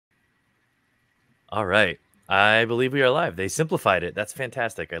All right. I believe we are live. They simplified it. That's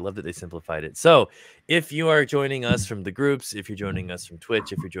fantastic. I love that they simplified it. So, if you are joining us from the groups, if you're joining us from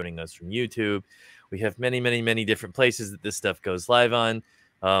Twitch, if you're joining us from YouTube, we have many, many, many different places that this stuff goes live on.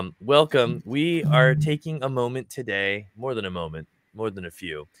 Welcome. We are taking a moment today, more than a moment, more than a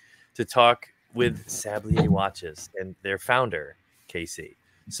few, to talk with Sablier Watches and their founder, Casey.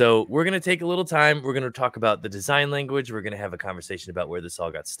 So, we're going to take a little time. We're going to talk about the design language. We're going to have a conversation about where this all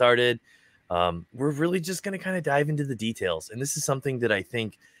got started. We're really just going to kind of dive into the details. And this is something that I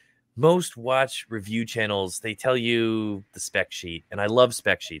think most watch review channels, they tell you the spec sheet. And I love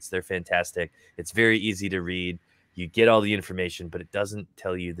spec sheets. They're fantastic. It's very easy to read. You get all the information, but it doesn't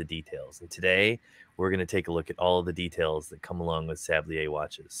tell you the details. And today we're going to take a look at all of the details that come along with Sablier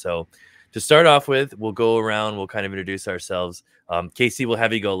watches. So to start off with, we'll go around, we'll kind of introduce ourselves. Casey, we'll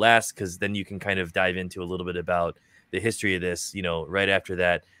have you go last because then you can kind of dive into a little bit about the history of this, you know, right after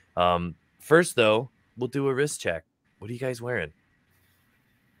that. First, though, we'll do a wrist check. What are you guys wearing?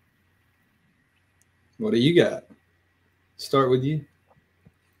 What do you got? Start with you.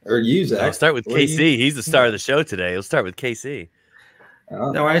 Or you, Zach. I'll start with KC. He's the star of the show today. We'll start with KC.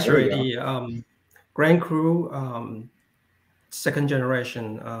 No, actually, the Grand Cru second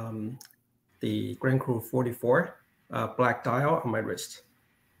generation, the Grand Cru 44 black dial on my wrist.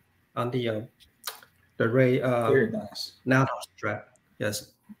 On the Ray very nice. Nato strap.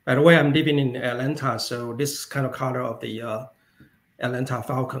 Yes. By the way, I'm living in Atlanta, so this kind of color of the Atlanta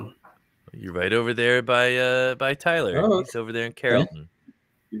Falcon. You're right over there by Tyler. Oh, he's over there in Carrollton.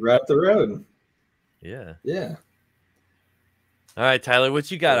 You're right up the road. Yeah. Yeah. All right, Tyler,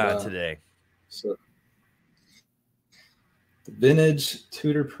 what you got on today? So the vintage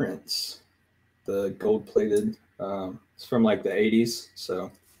Tudor prints, the gold-plated. It's from like the 80s,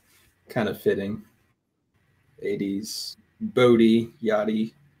 so kind of fitting. 80s boaty,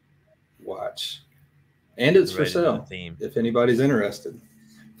 yachty watch. And it's for sale if anybody's interested.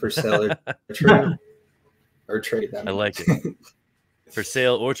 For sale or trade. I like it. For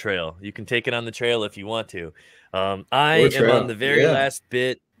sale or trail. You can take it on the trail if you want to. I am on the very last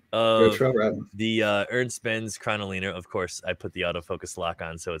bit of the Ernst Benz Chronoliner. Of course, I put the autofocus lock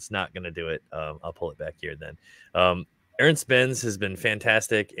on, so it's not going to do it. I'll pull it back here then. Ernst Benz has been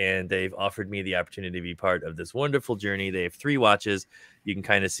fantastic, and they've offered me the opportunity to be part of this wonderful journey. They have 3 watches. You can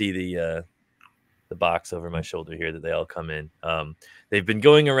kind of see the box over my shoulder here that they all come in. They've been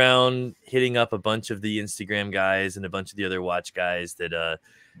going around hitting up a bunch of the Instagram guys and a bunch of the other watch guys that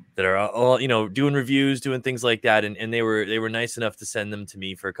are all, you know, doing reviews, doing things like that. And they were nice enough to send them to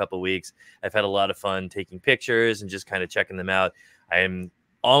me for a couple of weeks. I've had a lot of fun taking pictures and just kind of checking them out. I am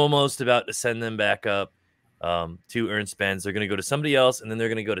almost about to send them back up to Ernst Benz. They're going to go to somebody else, and then they're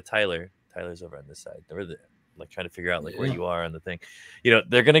going to go to Tyler. Tyler's over on this side. They're like trying to figure out like where you are on the thing. You know,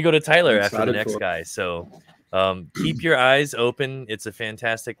 they're going to go to Tyler after the next guy. So keep your eyes open. It's a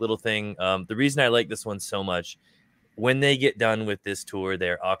fantastic little thing. The reason I like this one so much, when they get done with this tour,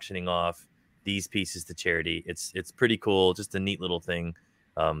 they're auctioning off these pieces to charity. It's pretty cool. Just a neat little thing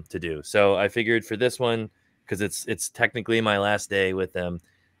to do. So I figured for this one, because it's technically my last day with them,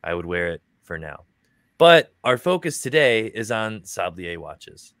 I would wear it for now. But our focus today is on Sablier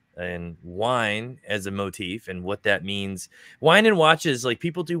watches and wine as a motif and what that means. Wine and watches, like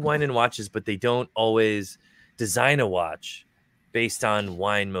people do wine and watches, but they don't always design a watch based on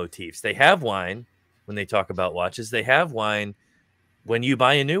wine motifs. They have wine when they talk about watches. They have wine when you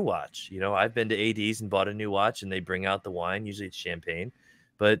buy a new watch. You know, I've been to AD's and bought a new watch and they bring out the wine. Usually it's champagne,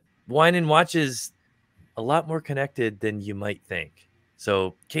 but wine and watches a lot more connected than you might think.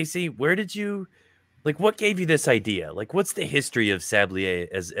 So Casey, where did you, like, what gave you this idea? Like, what's the history of Sablier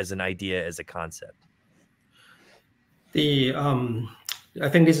as an idea, as a concept? I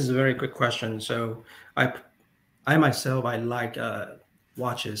think this is a very good question. So I myself, I like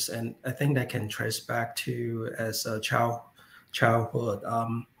watches, and I think that can trace back to as a childhood.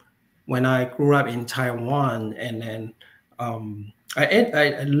 When I grew up in Taiwan, and then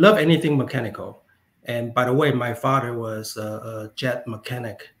I love anything mechanical. And by the way, my father was a jet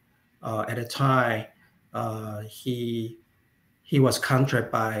mechanic. At the time, he was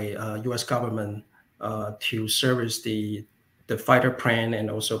contracted by U.S. government to service the fighter plane and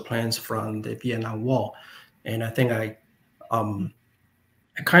also planes from the Vietnam War. And I think I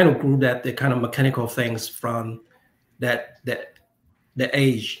kind of grew the kind of mechanical things from that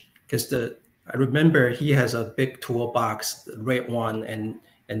age, because I remember he has a big toolbox, the red one,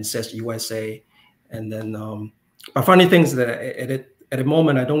 and says USA. And then but funny things that at the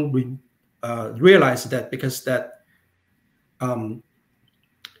moment I don't realize that, because that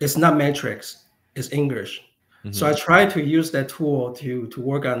it's not matrix, it's English. So I try to use that tool to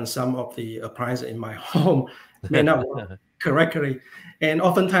work on some of the appliances in my home. May not work correctly, and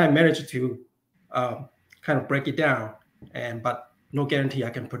oftentimes manage to kind of break it down, but no guarantee I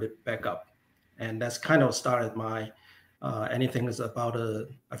can put it back up. And that's kind of started my anything is about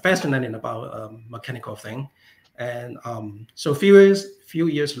fascinating about mechanical thing. And so few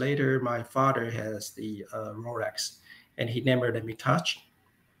years later, my father has the Rolex, and he never let me touch.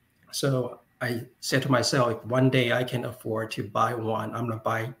 So I said to myself, if one day I can afford to buy one, I'm gonna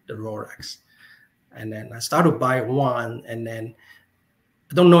buy the Rolex. And then I started to buy one, and then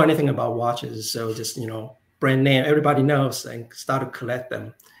I don't know anything about watches, so just brand name everybody knows, and start to collect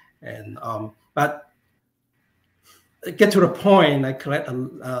them. And but get to the point, I collect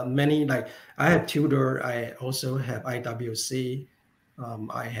many. Like I have Tudor, I also have IWC,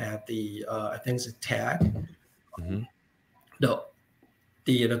 I have the I think it's a tag.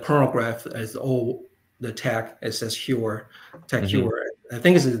 The chronograph is all the tag. It says Heuer, tag Heuer. I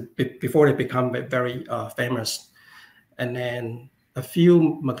think it's before they become very famous. And then a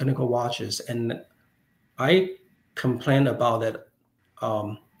few mechanical watches, and I complain about it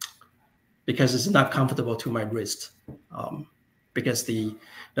because it's not comfortable to my wrist, because the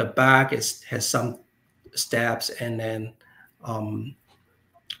back has some stabs and then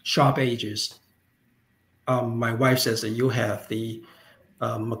sharp edges. My wife says that you have the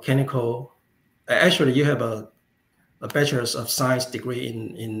mechanical. Actually, you have a bachelor's of science degree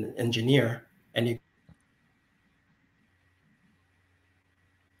in engineer, and you.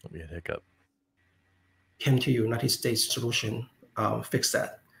 Let me hiccup. Came to United States solution, fix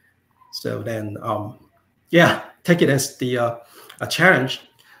that. So then, yeah, take it as the a challenge.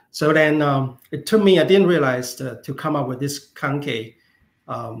 So then it took me. I didn't realize to come up with this concave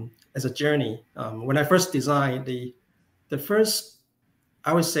as a journey. When I first designed the first,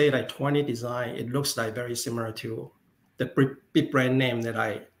 I would say like 20 design, it looks like very similar to the big brand name that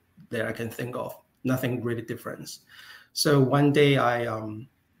I can think of. Nothing really different. So one day I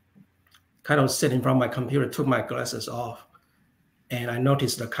kind of sit in front of my computer, took my glasses off, and I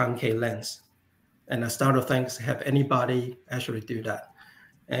noticed the concave lens. And I started to think, have anybody actually do that?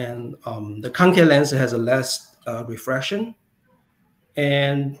 And the concave lens has a less refraction,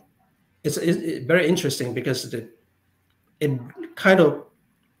 and it's very interesting because it kind of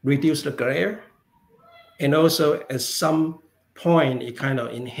reduced the glare, and also at some point it kind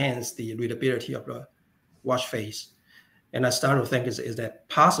of enhanced the readability of the watch face. And I started to think, is that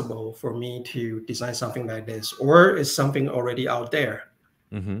possible for me to design something like this, or is something already out there?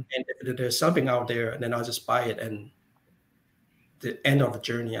 And if there's something out there, then I'll just buy it, and the end of the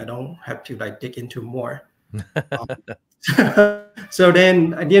journey, I don't have to like dig into more. So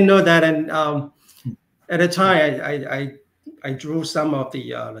then I didn't know that, and at the time I drew some of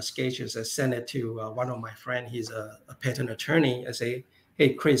the sketches. I sent it to one of my friends. He's a patent attorney. I say,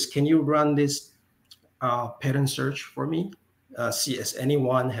 hey Chris, can you run this patent search for me? See if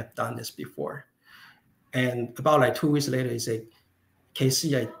anyone have done this before. And about like 2 weeks later, he said,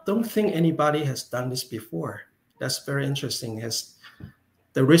 Casey, I don't think anybody has done this before. That's very interesting. As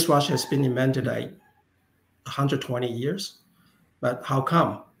the wristwatch has been invented like 120 years, but how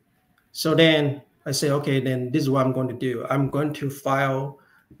come? So then I say, okay, then this is what I'm going to do. I'm going to file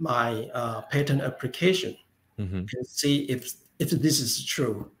my patent application and see if this is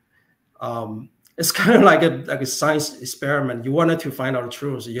true. It's kind of like a science experiment. You wanted to find out the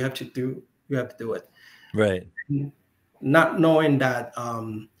truth, so you have to do it. Right. Not knowing that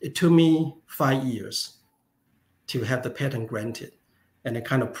it took me 5 years to have the patent granted, and it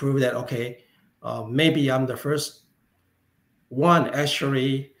kind of proved that okay, maybe I'm the first one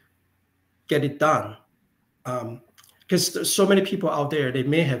actually get it done. Because there's so many people out there, they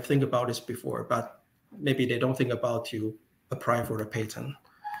may have think about this before, but maybe they don't think about to apply for the patent.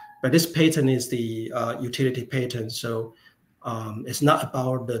 But this patent is the utility patent, so it's not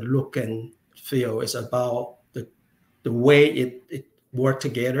about the look and feel. It's about the way it worked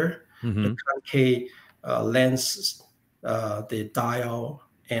together, the concave lens, the dial,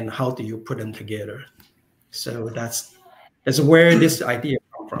 and how do you put them together. So that's where this idea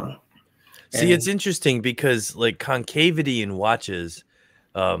comes from. See, it's interesting because like concavity in watches,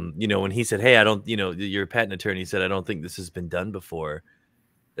 when he said, hey, I don't, you're a patent attorney, said, I don't think this has been done before.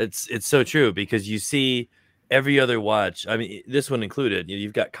 It's so true, because you see every other watch, I mean, this one included,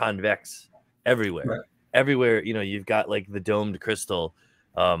 you've got convex everywhere. Right. Everywhere, you've got like the domed crystal,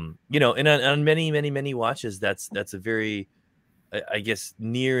 and on many watches, that's a very, I guess,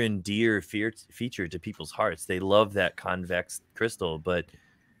 near and dear feature to people's hearts. They love that convex crystal, but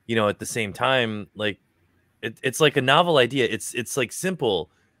at the same time, like it's like a novel idea. It's like simple,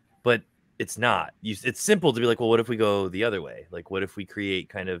 but it's not. It's simple to be like, well, what if we go the other way? Like, what if we create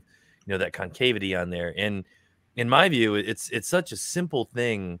kind of, you know, that concavity on there? And in my view, it's such a simple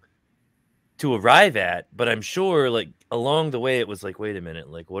thing to arrive at, but I'm sure like along the way it was like, wait a minute,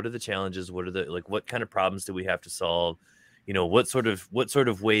 like what are the challenges? What are the like what kind of problems do we have to solve? You know, what sort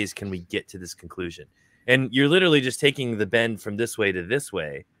of ways can we get to this conclusion? And you're literally just taking the bend from this way to this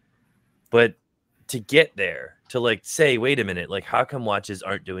way. But to get there, to like say, wait a minute, like how come watches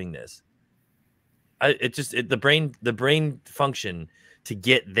aren't doing this? The brain function to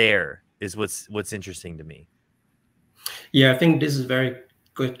get there is what's interesting to me. Yeah, I think this is a very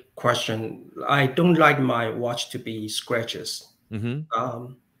good question. I don't like my watch to be scratches.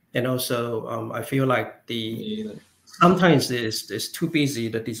 And also I feel like sometimes it's too busy.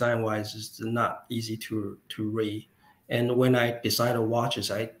 The design wise is not easy to read. And when I design the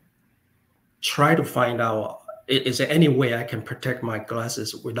watches, I try to find out, is there any way I can protect my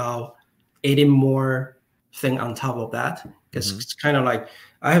glasses without adding more thing on top of that? Because it's kind of like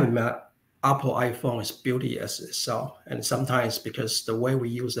I have met Apple iPhone is beauty as itself, and sometimes because the way we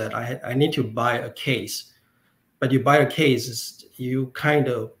use that, I need to buy a case. But you buy a case, you kind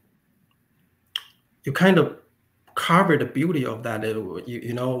of cover the beauty of that.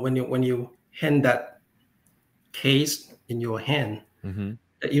 You know, when you hand that case in your hand, the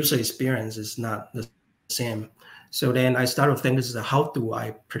user experience is not the same. So then I started thinking, how do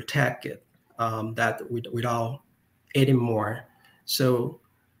I protect it that without adding more? So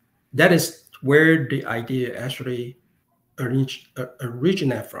that is where the idea actually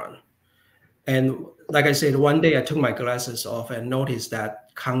originated from. And like I said, one day I took my glasses off and noticed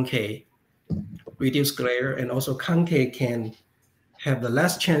that concave reduce glare, and also concave can have the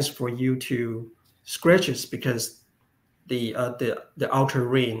less chance for you to scratches because the outer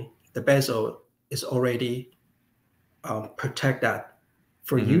ring, the bezel is already protect that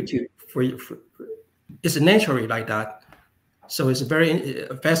for you to for it's naturally like that. So it's very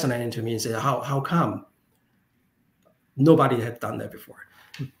fascinating to me. Is how come nobody had done that before?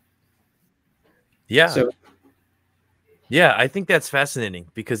 Yeah. So, yeah, I think that's fascinating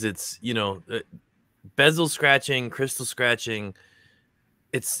because it's, you know, bezel scratching, crystal scratching.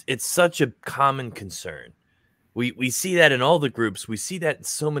 It's such a common concern. We see that in all the groups. We see that in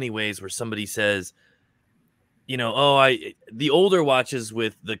so many ways where somebody says, you know, the older watches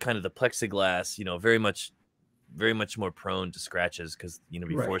with the kind of the plexiglass, you know, very much more prone to scratches because, you know,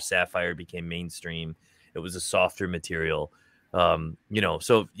 before sapphire became mainstream, it was a softer material, you know,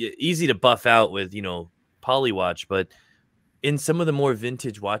 so easy to buff out with, you know, poly watch. But in some of the more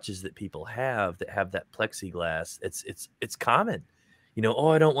vintage watches that people have that have that plexiglass, it's common, you know,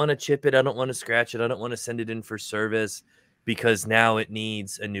 I don't want to chip it, I don't want to scratch it, I don't want to send it in for service because now it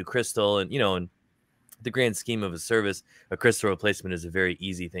needs a new crystal. And, you know, in the grand scheme of a service, a crystal replacement is a very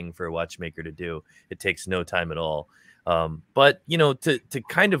easy thing for a watchmaker to do. It takes no time at all. But, you know, to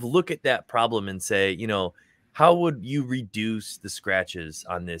kind of look at that problem and say, you know, how would you reduce the scratches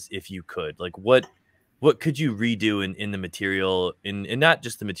on this if you could? Like, what could you redo in the material, in not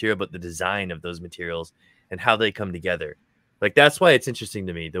just the material, but the design of those materials and how they come together? Like, that's why it's interesting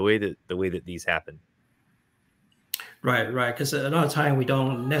to me, the way that these happen. Right. Because a lot of time we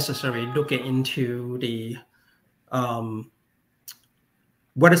don't necessarily look into the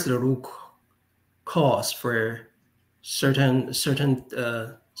what is the root cause for certain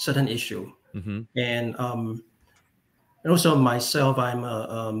issue. And also myself, I'm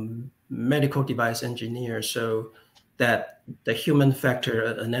a medical device engineer, so that the human factor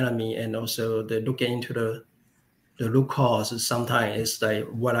anatomy and also the looking into the root cause is sometimes is like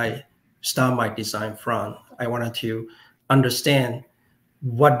what I start my design from. I wanted to understand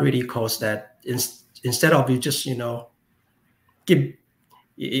what really caused that instead of you just, you know, give,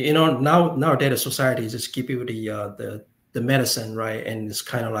 you know, nowadays the society just give you the medicine, right? And it's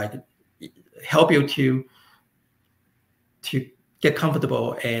kind of like help you to get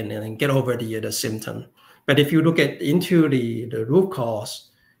comfortable and get over the symptom. But if you look into the root cause,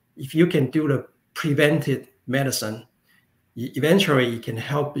 if you can do the preventive medicine, eventually it can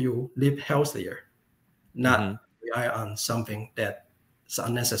help you live healthier, not rely on something that is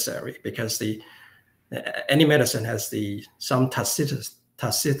unnecessary, because any medicine has some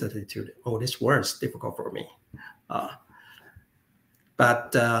toxicity to it. Oh, this word is difficult for me.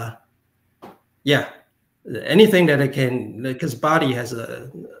 But yeah, anything that it can, because body has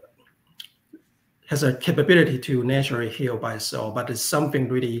a capability to naturally heal by itself, but it's something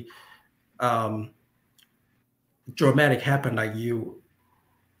really dramatic happen, like you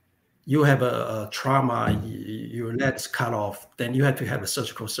have a trauma, your leg's cut off, then you have to have a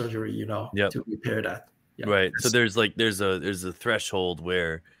surgical surgery, you know, to repair that. Right. So there's a threshold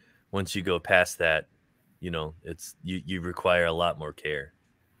where once you go past that, you know, it's you require a lot more care.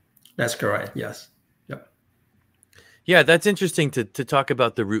 That's correct. Yes. Yep. Yeah, that's interesting to talk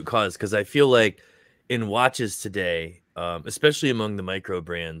about the root cause, because I feel like in watches today, especially among the micro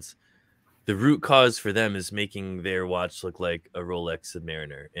brands, the root cause for them is making their watch look like a Rolex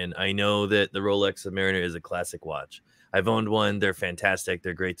Submariner. And I know that the Rolex Submariner is a classic watch. I've owned one. They're fantastic.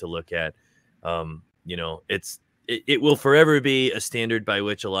 They're great to look at. You know, it will forever be a standard by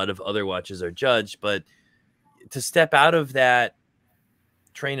which a lot of other watches are judged. But to step out of that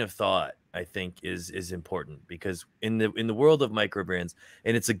train of thought, I think is important, because in the world of micro brands,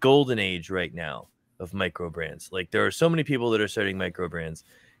 and it's a golden age right now of micro brands. Like, there are so many people that are starting micro brands.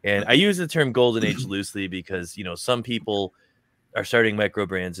 And I use the term golden age loosely because, you know, some people are starting micro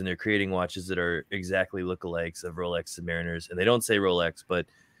brands and they're creating watches that are exactly lookalikes of Rolex Submariners. And they don't say Rolex, but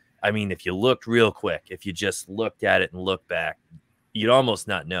I mean, if you looked real quick, if you just looked at it and looked back, you'd almost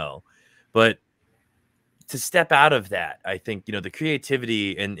not know. But to step out of that, I think, you know, the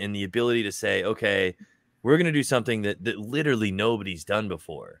creativity and the ability to say, okay, we're going to do something that literally nobody's done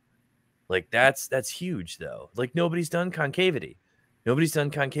before. Like, that's huge, though. Like, nobody's done concavity. Nobody's done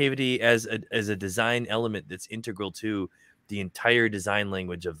concavity as a design element that's integral to the entire design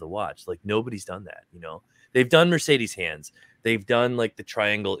language of the watch. Like, nobody's done that, you know. They've done Mercedes hands. They've done like the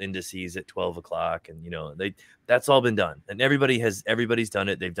triangle indices at 12 o'clock, and, you know, that's all been done. And everybody's done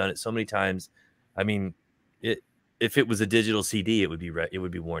it. They've done it so many times. I mean, if it was a digital CD, it would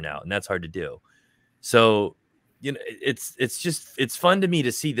be worn out, and that's hard to do. So, you know, it's fun to me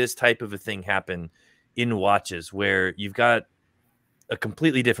to see this type of a thing happen in watches, where you've got a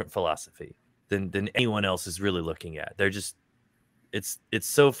completely different philosophy than anyone else is really looking at. They're just, it's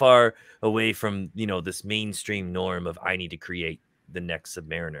so far away from, you know, this mainstream norm of I need to create the next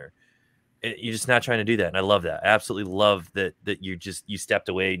Submariner. You're just not trying to do that. And I love that. I absolutely love that you stepped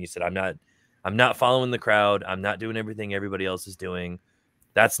away and you said, I'm not following the crowd. I'm not doing everything everybody else is doing.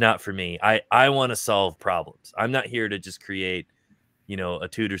 That's not for me. I want to solve problems. I'm not here to just create, you know, a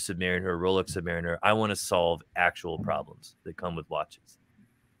Tudor Submariner or a Rolex Submariner. I want to solve actual problems that come with watches.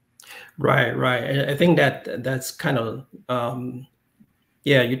 Right. I think that's kind of,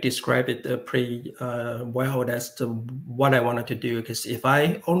 yeah, you described it pretty well. That's what I wanted to do. Because if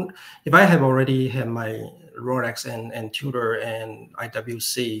I have already had my Rolex and Tudor and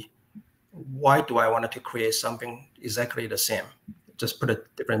IWC, why do I want to create something exactly the same? Just put a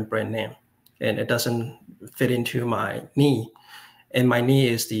different brand name, and it doesn't fit into my knee. And my knee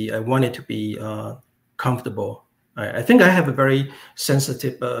is I want it to be comfortable. I think I have a very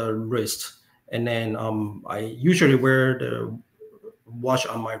sensitive wrist, and then I usually wear the watch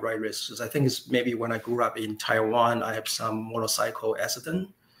on my right wrist, because I think it's maybe when I grew up in Taiwan, I have some motorcycle accident,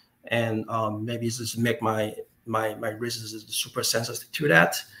 and maybe it's just make my wrist is super sensitive to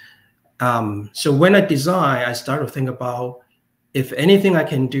that. So when I design, I start to think about, if anything I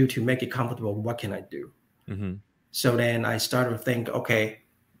can do to make it comfortable, what can I do? Mm-hmm. So then I start to think, okay,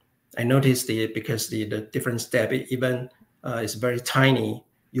 I noticed because the different step, even is very tiny,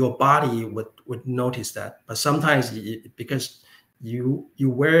 your body would notice that. But sometimes because you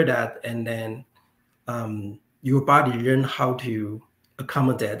wear that, and then your body learn how to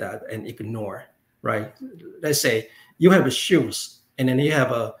accommodate that and ignore, right? Let's say you have shoes, and then you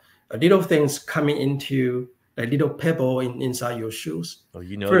have a little things coming into a little pebble inside your shoes. Oh,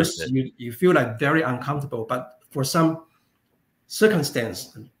 you know, first you feel like very uncomfortable, but for some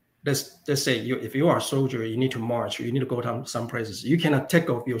circumstance, let's say if you are a soldier, you need to march, you need to go down some places, you cannot take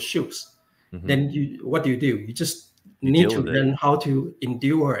off your shoes. Mm-hmm. Then what do? You just need to learn how to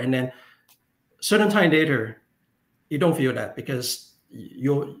endure, and then certain time later, you don't feel that, because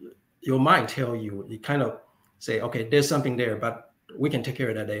your mind tell you kind of say, okay, there's something there, but we can take care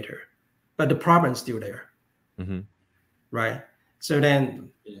of that later. But the problem is still there. Mm-hmm. Right. So then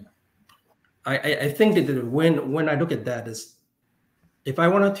I think that when I look at that, is if I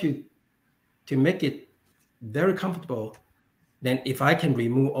wanted to make it very comfortable, then if I can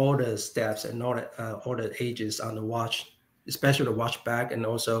remove all the steps and all the edges on the watch, especially the watch back and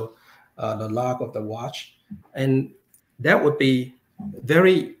also the lock of the watch, and that would be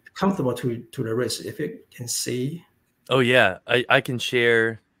very comfortable to the wrist, if you can see. Oh yeah, I can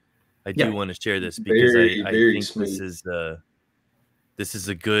share. I do want to share this because I think smooth. This is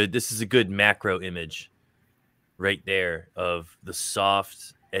a good macro image right there of the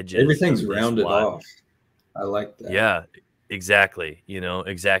soft edges. Everything's rounded off. I like that. Yeah, exactly. You know,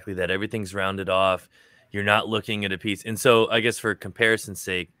 exactly that. Everything's rounded off. You're not looking at a piece. And so I guess for comparison's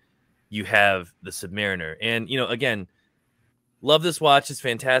sake, you have the Submariner. And, you know, again, love this watch. It's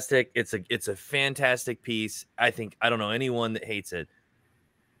fantastic. It's a fantastic piece. I don't know anyone that hates it.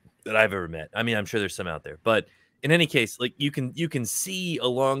 that I've ever met. I mean, I'm sure there's some out there, but in any case, like you can see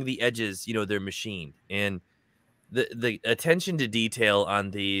along the edges, you know, they're machined, and the attention to detail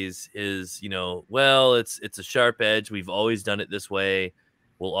on these is, you know, well, it's a sharp edge. We've always done it this way.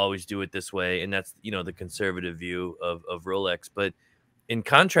 We'll always do it this way, and that's, you know, the conservative view of Rolex. But in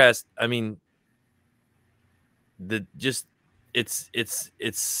contrast, I mean, it's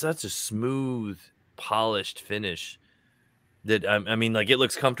such a smooth, polished finish that I mean, like, it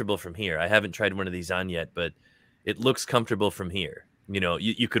looks comfortable from here. I haven't tried one of these on yet, but it looks comfortable from here. You know,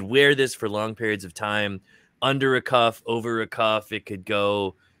 you could wear this for long periods of time, under a cuff, over a cuff. It could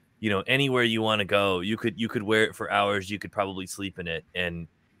go, you know, anywhere you want to go. You could wear it for hours. You could probably sleep in it, and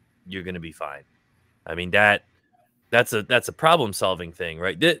you're going to be fine. I mean, that's a problem solving thing,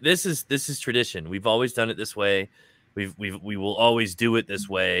 right? This is tradition. We've always done it this way. We will always do it this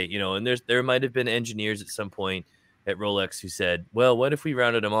way, you know. And there might have been engineers at some point at Rolex who said, well, what if we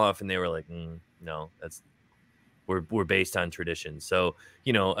rounded them off? And they were like, no, we're based on tradition. So,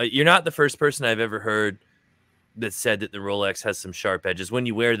 you know, you're not the first person I've ever heard that said that the Rolex has some sharp edges. When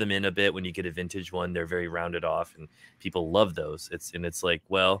you wear them in a bit, when you get a vintage one, they're very rounded off, and people love those. It's like,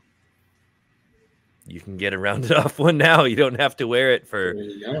 well, you can get a rounded off one now. You don't have to wear it for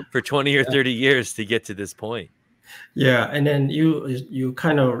 20 or 30 years to get to this point. Yeah, and then you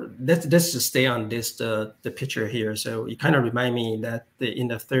kind of let's just stay on this the picture here. So you kind of remind me that in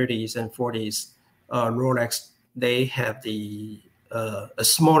the 30s and 40s, Rolex, they have the a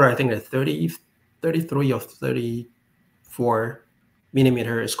smaller, I think the 33 or 34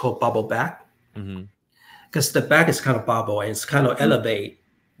 millimeter is called bubble back, because the back is kind of bubble and it's kind of elevate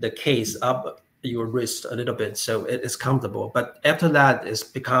the case up your wrist a little bit, so it's comfortable. But after that, it's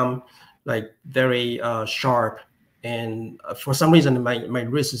become like very sharp. And for some reason, my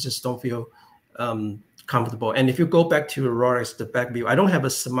wrists just don't feel comfortable. And if you go back to Rolex, the back view, I don't have a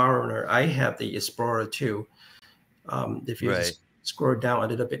Submariner. I have the Explorer 2. If you just scroll down a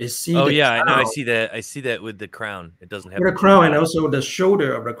little bit, you see. Oh yeah, I know. I see that. I see that with the crown. It doesn't have the crown, and also the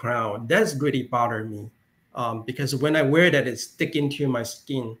shoulder of the crown. That's really bothered me, because when I wear that, it's sticking to my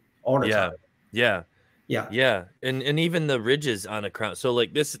skin all the time. Yeah. And even the ridges on a crown. So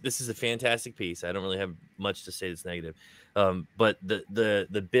like this is a fantastic piece. I don't really have much to say that's negative. But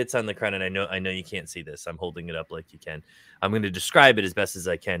the bits on the crown, and I know you can't see this. I'm holding it up like you can. I'm going to describe it as best as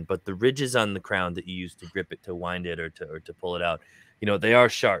I can. But the ridges on the crown that you use to grip it, to wind it, or to pull it out, you know, they are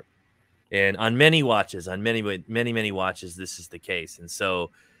sharp. And on many watches, on many watches, this is the case. And so,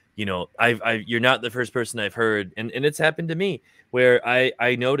 you know, you're not the first person I've heard, and it's happened to me, where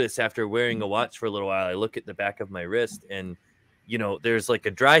I notice after wearing a watch for a little while, I look at the back of my wrist, and, you know, there's like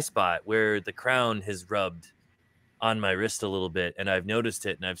a dry spot where the crown has rubbed on my wrist a little bit, and I've noticed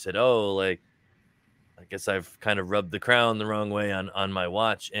it, and I've said, oh, like, I guess I've kind of rubbed the crown the wrong way on my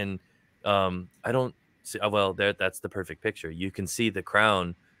watch. And I don't see, well, that's the perfect picture. You can see the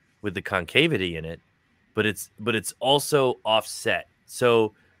crown with the concavity in it, but it's also offset.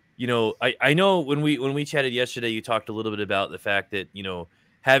 So, you know, I know when we chatted yesterday, you talked a little bit about the fact that, you know,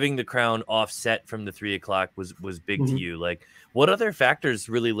 having the crown offset from the 3 o'clock was big to you. Like, what other factors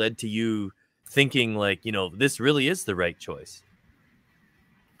really led to you thinking, like, you know, this really is the right choice?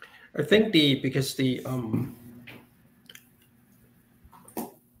 I think because say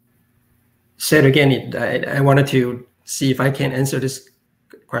it again. I wanted to see if I can answer this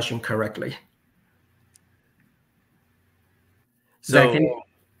question correctly. So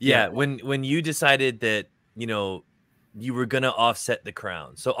yeah, when you decided that, you know, you were going to offset the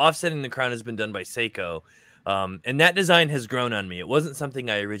crown. So offsetting the crown has been done by Seiko. And that design has grown on me. It wasn't something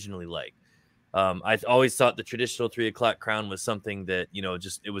I originally liked. I always thought the traditional 3 o'clock crown was something that, you know,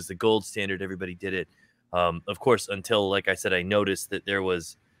 just, it was the gold standard. Everybody did it. Of course, until, like I said, I noticed that there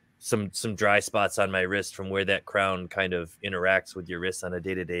was some dry spots on my wrist from where that crown kind of interacts with your wrist on a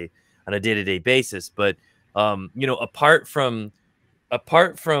day-to-day basis. But, you know, apart from,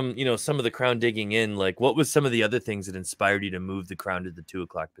 you know, some of the crown digging in, like, what was some of the other things that inspired you to move the crown to the 2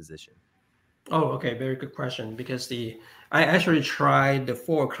 o'clock position? Oh, okay. Very good question. Because I actually tried the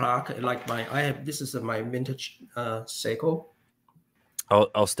 4 o'clock. Like this is my vintage Seiko.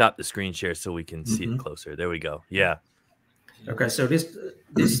 I'll stop the screen share so we can see it closer. There we go. Yeah. Okay. So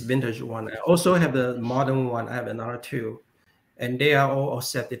this vintage one. I also have the modern one. I have another 2, and they are all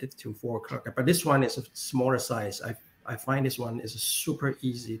accepted to 4 o'clock. But this one is a smaller size. I find this one is super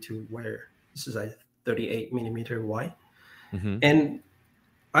easy to wear. This is a 38 millimeter wide. And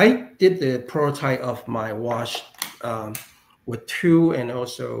I did the prototype of my watch with 2 and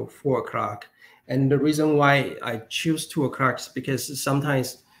also 4 o'clock. And the reason why I choose 2 o'clock is because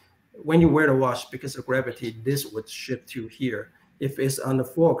sometimes when you wear the watch, because of gravity, this would shift to here. if it's on the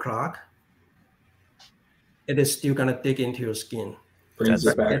 4 o'clock, it is still gonna dig into your skin. Brings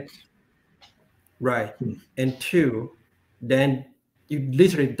it back. Right. And 2, then you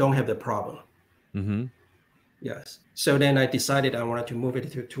literally don't have the problem. Yes. So then I decided I wanted to move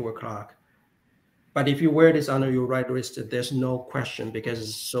it to 2 o'clock. But if you wear this under your right wrist, there's no question because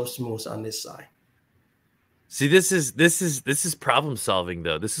it's so smooth on this side. See, this is problem solving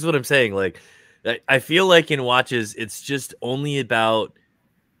though. This is what I'm saying. Like, I feel like in watches, it's just only about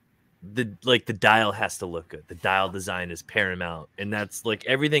the dial has to look good. The dial design is paramount, and that's like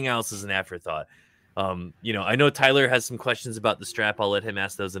everything else is an afterthought. You know, I know Tyler has some questions about the strap. I'll let him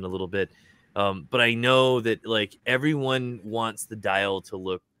ask those in a little bit. But I know that like everyone wants the dial to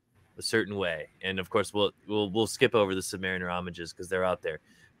look a certain way, and of course we'll skip over the Submariner homages because they're out there.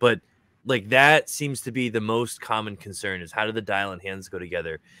 But like that seems to be the most common concern is how do the dial and hands go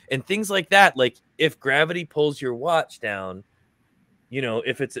together and things like that. Like if gravity pulls your watch down, you know,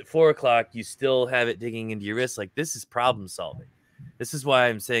 if it's at 4 o'clock, you still have it digging into your wrist. Like this is problem solving. This is why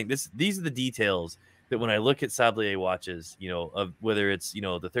I'm saying this. These are the details that when I look at Sablier watches, you know, of whether it's, you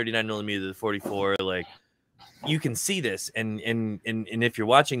know, the 39mm, the 44, like you can see this. And if you're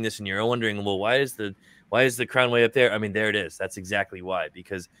watching this and you're wondering, well, why is the crown way up there? I mean, there it is. That's exactly why.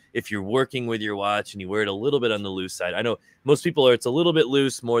 Because if you're working with your watch and you wear it a little bit on the loose side, I know most people are, it's a little bit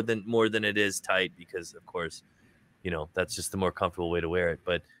loose more than it is tight because of course, you know, that's just the more comfortable way to wear it.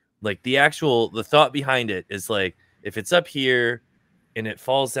 But like the thought behind it is like, if it's up here and it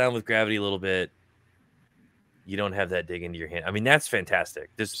falls down with gravity a little bit, you don't have that dig into your hand. I mean, that's fantastic.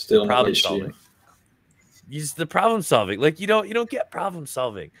 There's still problem solving. Use the problem solving. Like you don't get problem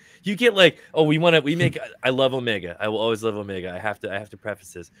solving. You get like, oh, I love Omega. I will always love Omega. I have to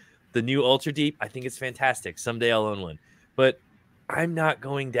preface this. The new Ultra Deep, I think it's fantastic. Someday I'll own one. But I'm not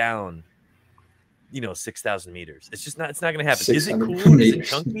going down, you know, 6,000 meters. It's not going to happen. Is it cool? Meters. Is it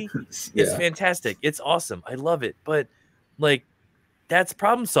chunky? Yeah. It's fantastic. It's awesome. I love it. But like that's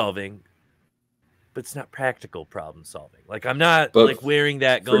problem solving. But it's not practical problem solving. Like I'm not like wearing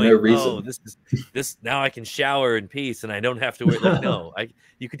that going, oh, this now I can shower in peace and I don't have to wear like no.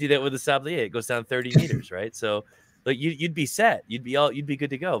 You could do that with a Sablier. It goes down 30 meters, right? So like you'd be set. You'd be good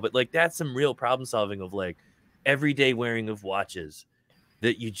to go. But like that's some real problem solving of like everyday wearing of watches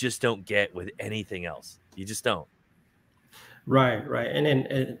that you just don't get with anything else. You just don't. Right. And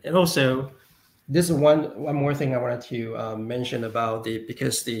then and also this is one more thing I wanted to mention about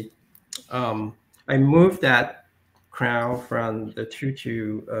because I moved that crown from the 3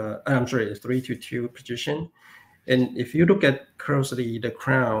 to 2 position. And if you look at closely, the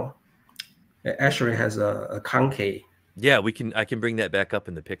crown it actually has a concave. Yeah, I can bring that back up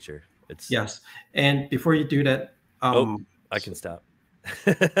in the picture. Yes. And before you do that, I can stop.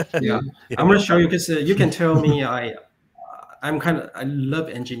 Yeah. I'm going to show you because you can tell me I love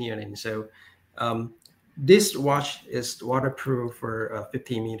engineering. So this watch is waterproof for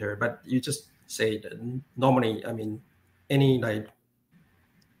 15 meter, but you just say that normally, I mean, any like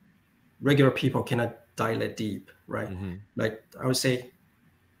regular people cannot dive that deep, right? Like I would say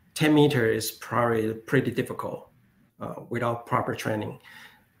 10 meter is probably pretty difficult without proper training.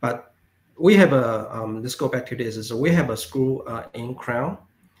 But we have let's go back to this. So we have a screw in crown.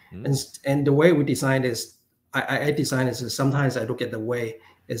 And the way we design this, I design this is sometimes I look at the way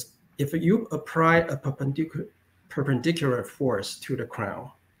is if you apply a perpendicular force to the crown,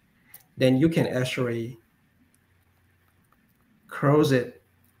 then you can actually close it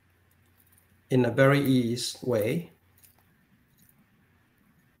in a very easy way.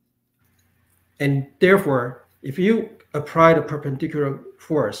 And therefore, if you apply the perpendicular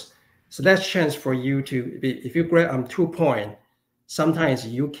force, so that's chance for you to, if you grab 2 point, sometimes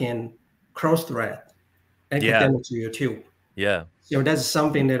you can cross thread and get them to your tube. Yeah. So that's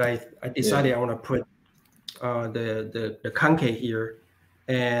something that I decided I want to put the concave here,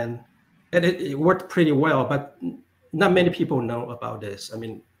 and it worked pretty well, but not many people know about this. I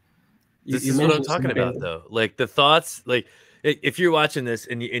mean, this is what I'm talking about, though. Like the thoughts, like if you're watching this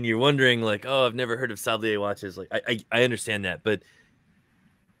and you're wondering, like, oh, I've never heard of Sablier watches. Like, I understand that, but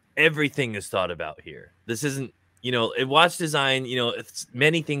everything is thought about here. This isn't, you know, watch design. You know,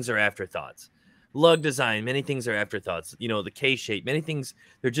 many things are afterthoughts. Lug design, many things are afterthoughts. You know, the K shape, many things,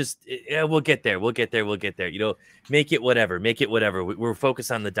 they're just, we'll get there. You know, make it whatever. We're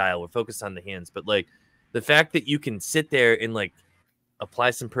focused on the dial. We're focused on the hands. But like the fact that you can sit there and like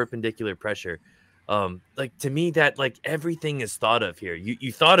apply some perpendicular pressure, like to me that like everything is thought of here.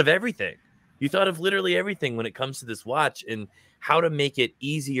 You thought of everything. You thought of literally everything when it comes to this watch and how to make it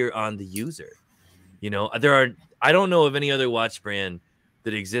easier on the user. You know, I don't know of any other watch brand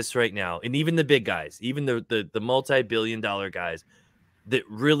that exists right now, and even the big guys, even the multi-billion-dollar guys that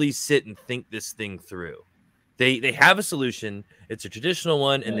really sit and think this thing through. They have a solution. It's a traditional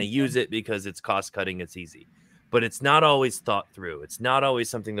one, and they use it because it's cost-cutting, it's easy. But it's not always thought through. It's not always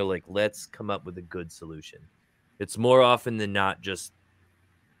something to like, let's come up with a good solution. It's more often than not just,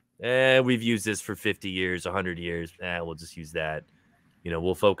 we've used this for 50 years, 100 years. We'll just use that. You know,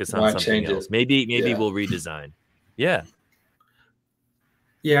 we'll focus on something else. Maybe we'll redesign. Yeah.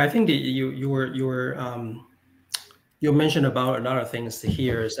 Yeah, I think that you mentioned about a lot of things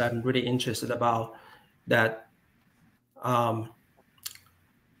here is I'm really interested about that. How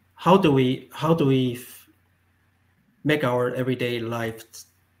do we make our everyday life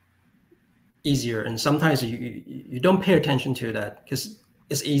easier? And sometimes you don't pay attention to that because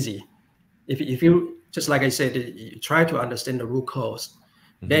it's easy. If you, just like I said, you try to understand the root cause,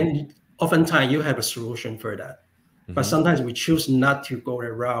 then oftentimes you have a solution for that. But sometimes we choose not to go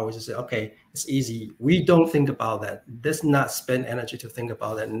that route. We just say, okay, it's easy. We don't think about that. Let's not spend energy to think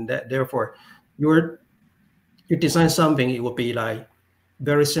about that. And therefore, you design something, it will be like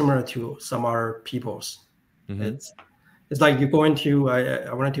very similar to some other people's. It's like you're going to,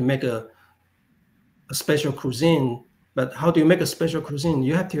 I wanted to make a special cuisine, but how do you make a special cuisine?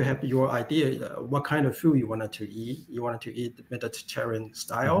 You have to have your idea, what kind of food you wanted to eat. You wanted to eat the Mediterranean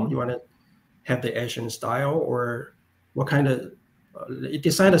style. You want to have the Asian style, or what kind of, you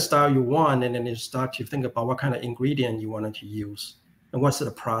decide the style you want, and then you start to think about what kind of ingredient you wanted to use, and what's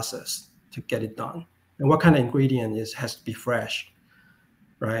the process to get it done, and what kind of ingredient has to be fresh,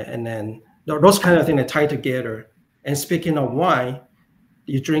 right? And then those kind of things are tied together. And speaking of wine,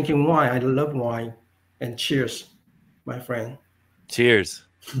 you're drinking wine. I love wine. And cheers, my friend. Cheers.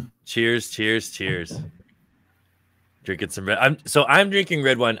 Cheers. Drinking some red. I'm drinking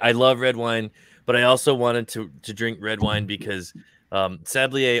red wine. I love red wine, but I also wanted to drink red wine because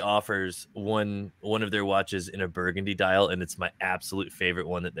Sablier offers one of their watches in a burgundy dial, and it's my absolute favorite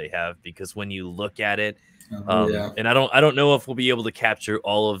one that they have, because when you look at it, and I don't know if we'll be able to capture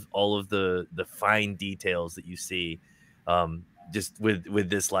all of the fine details that you see just with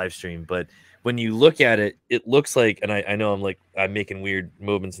this live stream, but when you look at it, it looks like, and I know I'm making weird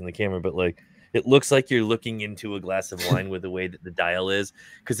movements in the camera, but like it looks like you're looking into a glass of wine with the way that the dial is,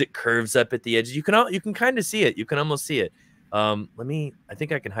 because it curves up at the edges. You can kind of see it. You can almost see it. I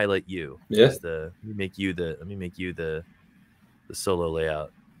think I can highlight you. Yeah. Let me make you the solo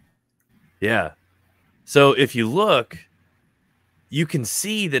layout. Yeah. So if you look, you can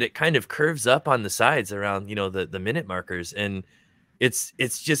see that it kind of curves up on the sides around, the minute markers, and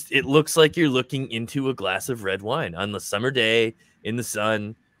it looks like you're looking into a glass of red wine on the summer day in the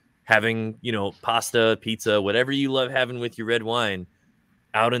sun, having, pasta, pizza, whatever you love having with your red wine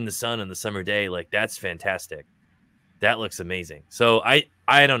out in the sun on the summer day. Like, that's fantastic. That looks amazing. So I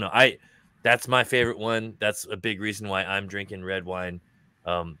don't know. That's my favorite one. That's a big reason why I'm drinking red wine.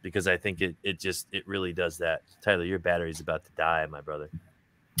 Because I think it really does that. Tyler, your battery's about to die, my brother.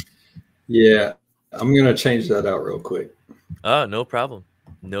 Yeah. I'm going to change that out real quick. Oh, no problem.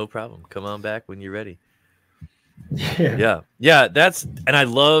 No problem. Come on back when you're ready. Yeah. And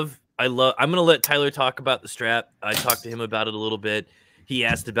I'm going to let Tyler talk about the strap. I talked to him about it a little bit. He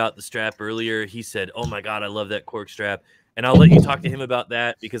asked about the strap earlier. He said, "Oh my God, I love that cork strap." And I'll let you talk to him about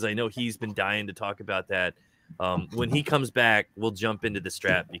that, because I know he's been dying to talk about that. When he comes back, we'll jump into the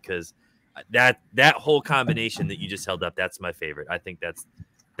strap, because that whole combination that you just held up, that's my favorite. I think that's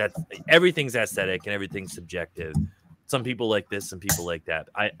everything's aesthetic and everything's subjective. Some people like this, some people like that.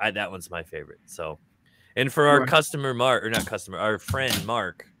 That one's my favorite. So, and for our customer our friend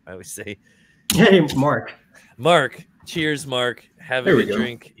Mark, I always say, hey Mark, cheers, Mark. Having a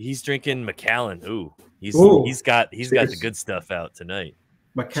drink. He's drinking Macallan. Ooh, he's got the good stuff out tonight.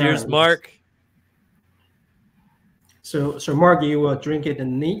 Macallan. Cheers, Mark. So Mark, you drink it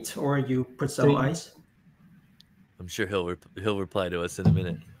neat, or you put some ice? I'm sure he'll reply to us in a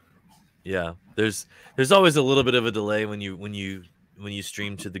minute. Yeah, there's always a little bit of a delay when you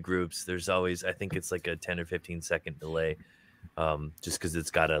stream to the groups. There's always, I think it's like a 10 or 15 second delay, just because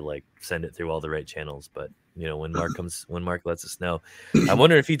it's got to like send it through all the right channels. But when Mark lets us know, I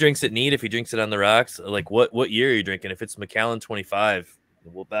wonder if he drinks it neat, if he drinks it on the rocks. Like what year are you drinking? If it's Macallan 25,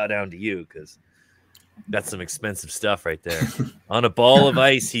 we'll bow down to you, because that's some expensive stuff right there. On a ball of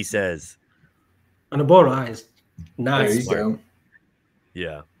ice, he says. On a ball of ice. Nice. There you go.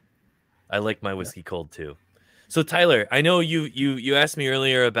 Yeah. I like my whiskey cold too. So Tyler, I know you asked me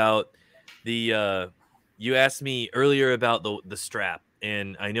earlier about the strap,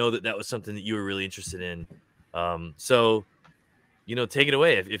 and I know that was something that you were really interested in. So take it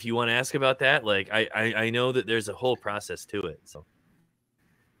away if you want to ask about that. Like I know that there's a whole process to it. So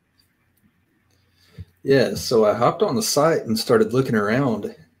Yeah, so I hopped on the site and started looking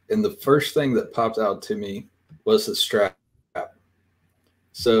around, and the first thing that popped out to me was the strap.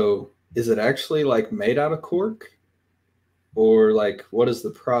 So, is it actually like made out of cork, or like what is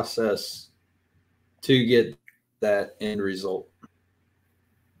the process to get that end result?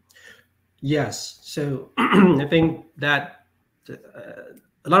 Yes. So I think that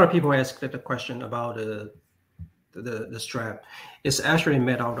a lot of people ask the question about the strap. It's actually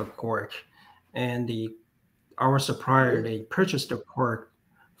made out of cork, and our supplier, they purchased the cork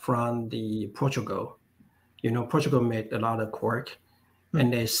from the Portugal. Portugal made a lot of cork,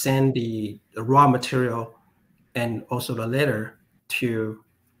 and they send the raw material and also the leather to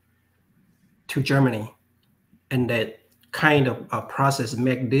Germany, and that kind of a process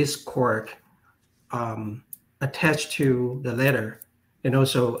make this cork attached to the leather, and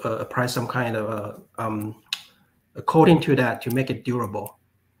also apply some kind of a coating to that to make it durable.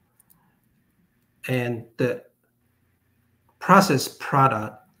 And the processed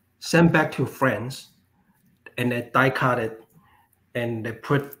product sent back to France, and they die cut it, and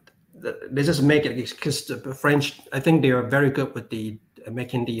they just make it because the French, I think they are very good with the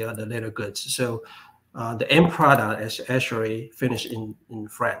making the leather goods. So the end product is actually finished in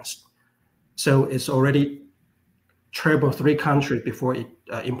France. So it's already traveled 3 countries before it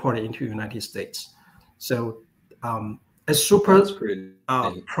imported into the United States. So it's super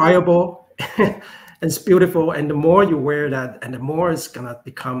pliable and it's beautiful. And the more you wear that, and the more it's gonna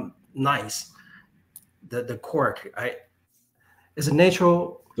become nice. The cork, it's a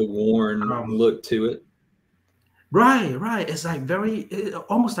natural, the worn look to it. Right. It's like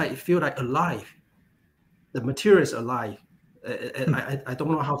almost like it feels like alive. The material is alive. I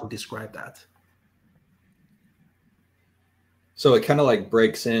don't know how to describe that. So it kind of like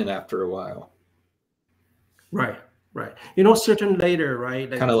breaks in after a while. Right. Certain leather,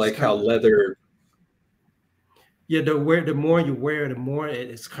 right? Kind of like how leather. Yeah, the more you wear, the more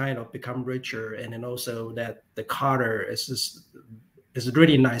it's kind of become richer, and then also that the color is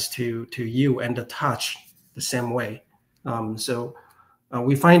really nice to you, and the touch the same way. So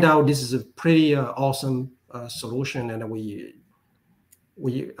we find out this is a pretty awesome solution, and we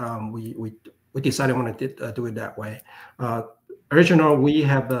decided we want to do it that way. Original, we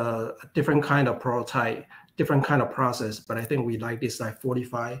have a different kind of prototype, different kind of process, but I think we like this like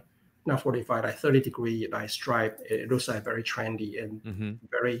 30-degree like stripe. It looks like very trendy and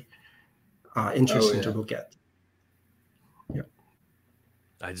very interesting to look at. Yeah,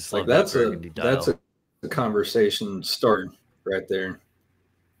 I just love that burgundy dial. That's a conversation starter right there.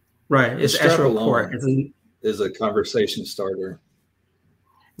 Right, it's actual cork. Is a conversation starter.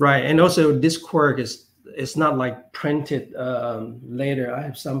 Right, and also this cork it's not like printed leather. I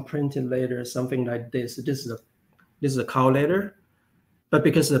have some printed leather, something like this. This is a cow leather, but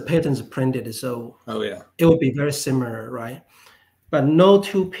because the patterns are printed, so it will be very similar, right? But no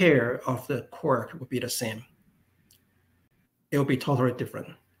 2 pair of the cork would be the same. It will be totally different.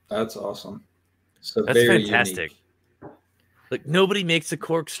 That's awesome. So that's fantastic. Unique. Like nobody makes a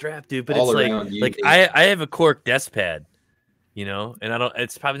cork strap, dude. But all it's like I have a cork desk pad. And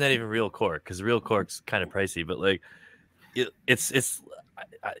it's probably not even real cork because real cork's kind of pricey, but like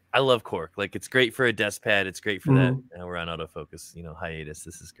I love cork. Like it's great for a desk pad. It's great for that. Now we're on autofocus, hiatus.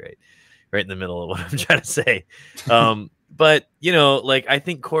 This is great. Right in the middle of what I'm trying to say. But like I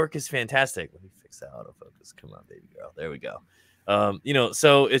think cork is fantastic. Let me fix that autofocus. Come on, baby girl. There we go.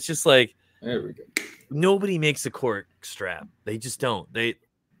 So it's just like, there we go. Nobody makes a cork strap. They just don't. They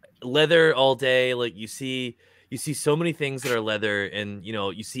leather all day. Like you see so many things that are leather, and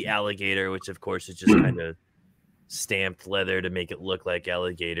you see alligator, which of course is just kind of stamped leather to make it look like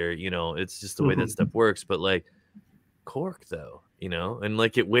alligator. It's just the way that stuff works. But like cork, though, and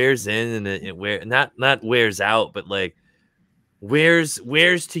like it wears in, and it not wears out, but like wears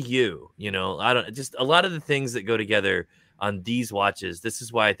to you. I don't just a lot of the things that go together on these watches. This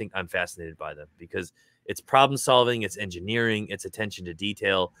is why I think I'm fascinated by them, because it's problem solving, it's engineering, it's attention to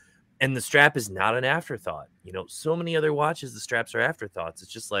detail. And the strap is not an afterthought. So many other watches, the straps are afterthoughts.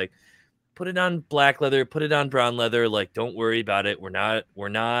 It's just like, put it on black leather, put it on brown leather. Like, don't worry about it. We're not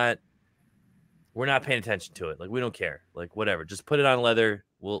paying attention to it. Like, we don't care. Like, whatever. Just put it on leather.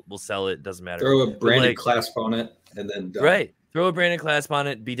 We'll sell it. Doesn't matter. Throw a branded clasp on it and then done. Right. Throw a branded clasp on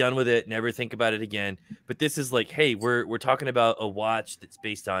it. Be done with it. Never think about it again. But this is like, hey, we're talking about a watch that's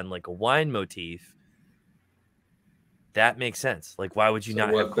based on like a wine motif. That makes sense. Like, why would you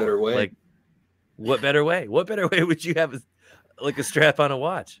not have better way? Like, what better way? What better way would you have like a strap on a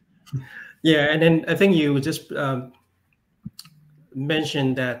watch? Yeah, and then I think you just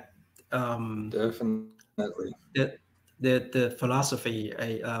mentioned that definitely the philosophy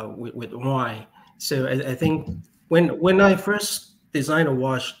with wine. So I think when I first designed a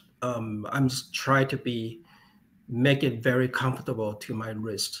watch, I'm just trying to make it very comfortable to my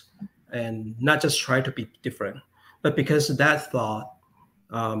wrist, and not just try to be different, but because of that thought,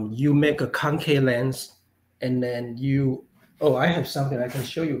 you make a concave lens, and then I have something I can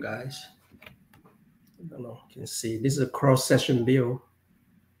show you guys. I don't know, you can see this is a cross-section view.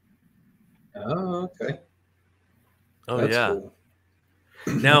 Oh, okay. Oh, that's cool.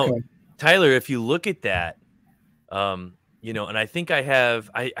 Now, okay. Tyler, if you look at that, you know, and I think I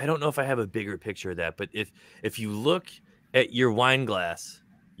don't know if I have a bigger picture of that, but if you look at your wine glass,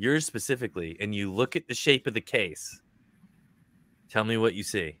 yours specifically, and you look at the shape of the case, tell me what you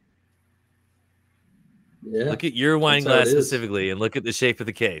see. Yeah. Look at your wine glass specifically and look at the shape of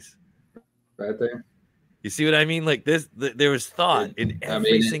the case. Right there. You see what I mean? Like this, there was thought in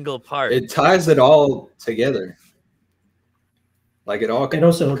every single part. It ties it all together. Like it all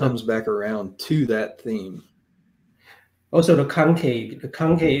comes back around to that theme. Also, the concave. The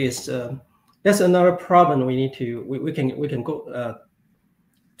concave is that's another problem we need to we can go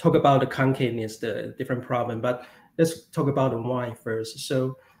talk about the concaveness, the different problem. But let's talk about the wine first.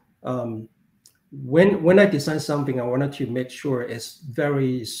 So when I design something, I wanted to make sure it's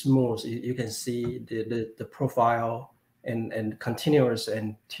very smooth. You can see the profile and continuous,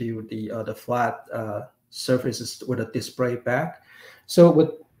 and to the flat surfaces with a display back. So it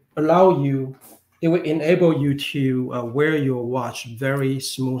would allow you, it would enable you to wear your watch very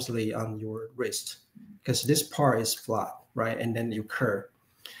smoothly on your wrist, because this part is flat, right? And then you curve.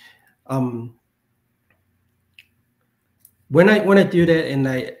 When I do that, and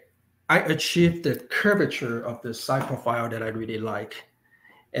I achieve the curvature of the side profile that I really like,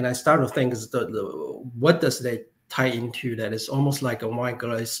 and I start to think what does that tie into? That it's almost like a wine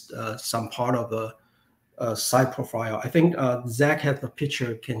glass, some part of a side profile. I think Zach has the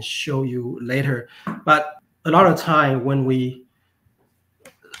picture, can show you later. But a lot of time when we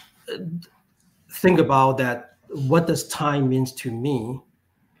think about that, what does time means to me?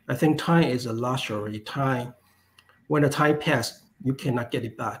 I think time is a luxury. Time, when the time passes, you cannot get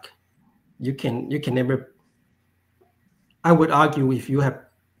it back. You can never. I would argue, if you have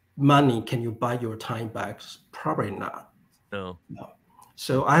money, can you buy your time back? Probably not. No.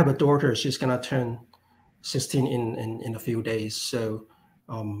 So I have a daughter. She's gonna turn 16 in a few days. So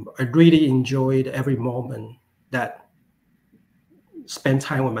I really enjoyed every moment that spend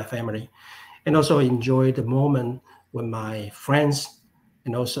time with my family, and also enjoy the moment with my friends,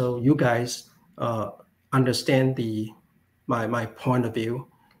 and also you guys understand my point of view.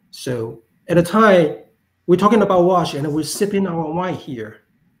 So at the time we're talking about watch and we're sipping our wine here.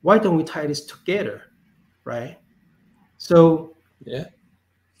 Why don't we tie this together, right? So yeah.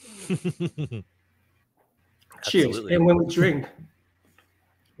 Cheers. Absolutely. And when we drink,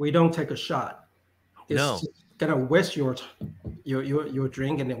 we don't take a shot. It's gonna waste your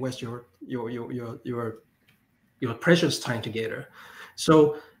drink, and then waste your precious time together.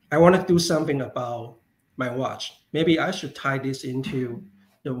 So I want to do something about my watch. Maybe I should tie this into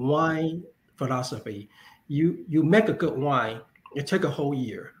the wine philosophy. You make a good wine, it takes a whole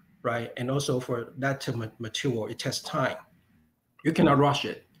year, right? And also for that to mature, it takes time. You cannot rush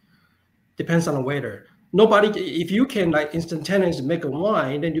it. Depends on the weather. Nobody, if you can like instantaneously make a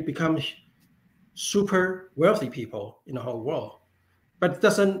wine, then you become super wealthy people in the whole world. But it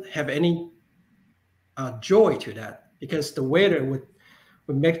doesn't have any joy to that, because the weather would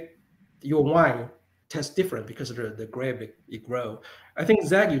make your wine taste different because of the grape it grow. I think,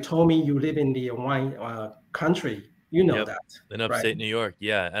 Zach, you told me you live in the wine country. You know that. In upstate New York,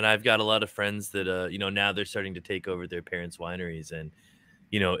 yeah. And I've got a lot of friends that, you know, now they're starting to take over their parents' wineries. And,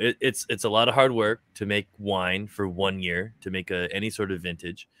 you know, it's a lot of hard work to make wine for 1 year, to make any sort of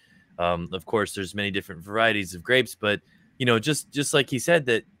vintage. Of course, there's many different varieties of grapes, but, you know, just like he said,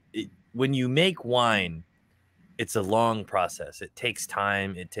 that when you make wine, it's a long process. It takes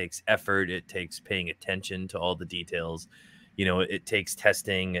time. It takes effort. It takes paying attention to all the details. You know, it takes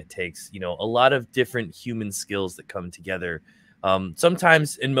testing. It takes, you know, a lot of different human skills that come together.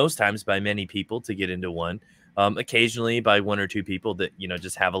 Sometimes, and most times, by many people to get into one. Occasionally by one or two people that, you know,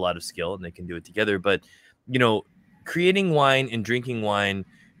 just have a lot of skill and they can do it together. But, you know, creating wine and drinking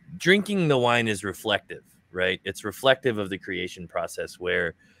the wine is reflective, right? It's reflective of the creation process,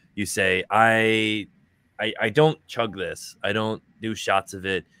 where you say, I don't chug this. I don't do shots of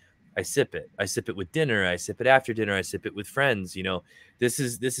it. I sip it. I sip it with dinner. I sip it after dinner. I sip it with friends. You know, this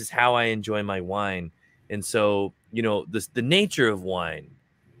is how I enjoy my wine. And so, you know, the nature of wine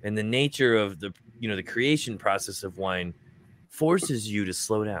and the nature of the creation process of wine forces you to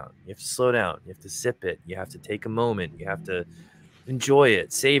slow down. You have to slow down. You have to sip it. You have to take a moment. You have to enjoy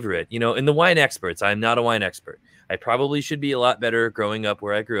it, savor it. You know, and the wine experts, I'm not a wine expert. I probably should be a lot better growing up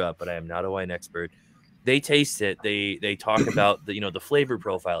where I grew up, but I am not a wine expert. They taste it. They talk about the, you know, the flavor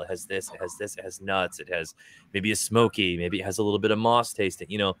profile. It has this, it has this, it has nuts, it has maybe a smoky, maybe it has a little bit of moss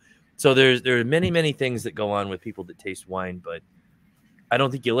tasting, you know. So there are many things that go on with people that taste wine, but I don't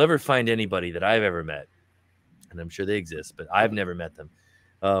think you'll ever find anybody that I've ever met, and I'm sure they exist, but I've never met them,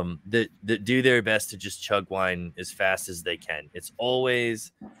 that do their best to just chug wine as fast as they can. It's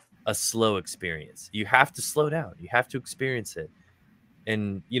always a slow experience. You have to slow down. You have to experience it.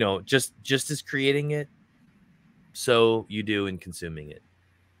 And, you know, just as creating it, so you do in consuming it.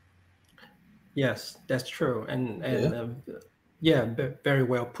 Yes, that's true. And yeah, very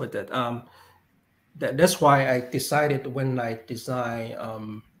well put that. That's why I decided when I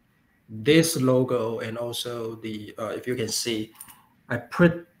design this logo, and also the if you can see, I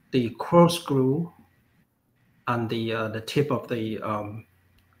put the corkscrew on the tip of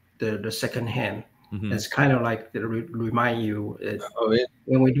the second hand. Mm-hmm. It's kind of like to remind you.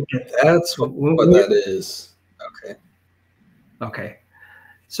 When we look at that's what that is. Okay. Okay.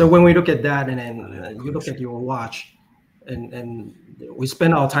 So when we look at that, and then you look at your watch, and we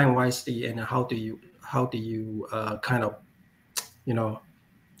spend our time wisely. And how do you kind of, you know,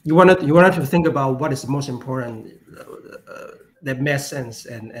 you want to think about what is the most important that makes sense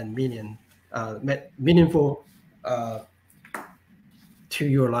and meaningful to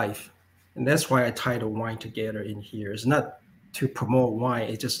your life. And that's why I titled Wine Together in here. It's not to promote wine.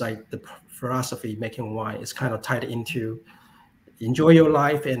 It's just like the philosophy making wine is kind of tied into enjoy your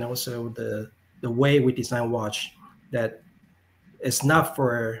life, and also the way we design watch, that it's not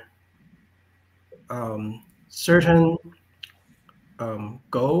for certain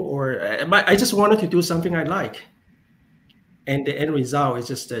goal, or I just wanted to do something I like. And the end result is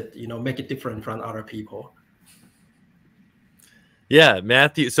just that, you know, make it different from other people. Yeah,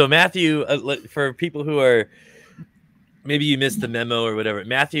 Matthew. So Matthew, for people who are, maybe you missed the memo or whatever,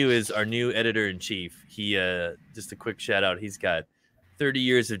 Matthew is our new editor-in-chief. He, just a quick shout out, he's got 30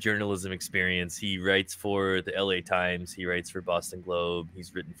 years of journalism experience. He writes for the LA Times. He writes for Boston Globe.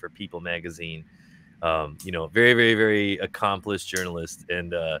 He's written for People magazine. You know, very accomplished journalist.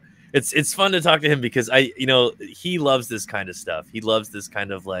 And it's fun to talk to him because he loves this kind of stuff. He loves this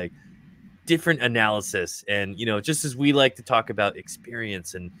kind of like different analysis. And, you know, just as we like to talk about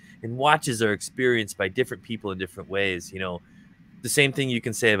experience, and watches are experienced by different people in different ways, you know, the same thing you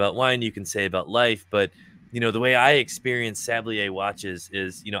can say about wine, you can say about life. But, you know, the way I experience Sablier watches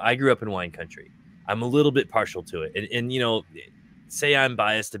is, you know, I grew up in wine country. I'm a little bit partial to it. And you know, say I'm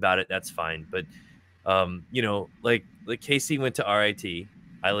biased about it, that's fine. But, you know, like Casey went to RIT.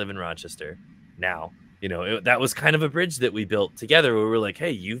 I live in Rochester now. You know, that was kind of a bridge that we built together where we're like, hey,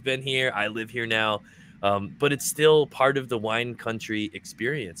 you've been here, I live here now. But it's still part of the wine country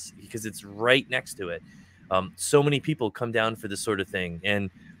experience because it's right next to it. So many people come down for this sort of thing. And,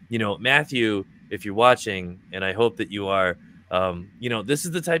 you know, Matthew, if you're watching, and I hope that you are, you know, this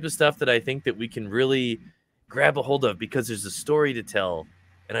is the type of stuff that I think that we can really grab a hold of because there's a story to tell.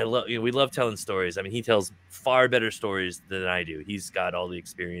 And I love, you know, we love telling stories. I mean, he tells far better stories than I do. He's got all the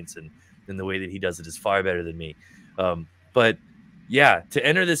experience, and the way that he does it is far better than me. But yeah, to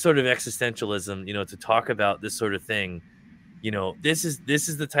enter this sort of existentialism, you know, to talk about this sort of thing, you know, this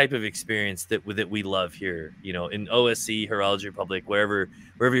is the type of experience that we love here, you know, in OSC, Horology Republic,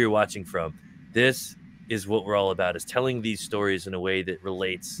 wherever you're watching from. This is what we're all about, is telling these stories in a way that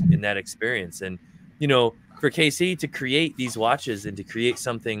relates in that experience. And, you know, for KC to create these watches and to create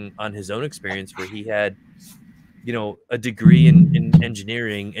something on his own experience where he had, you know, a degree in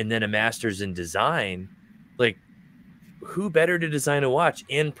engineering and then a master's in design, like, who better to design a watch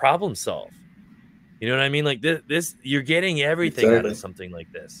and problem solve? You know what I mean? Like this you're getting everything out of something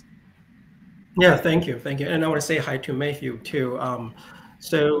like this. Yeah, thank you. And I want to say hi to Matthew too.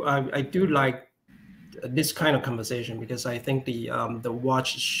 So I do like this kind of conversation because I think the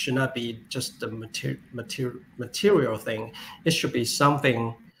watch should not be just the material thing. It should be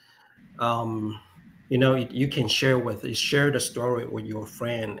something, you know, you can share the story with your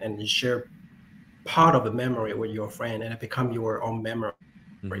friend, and you share part of the memory with your friend, and it become your own memory.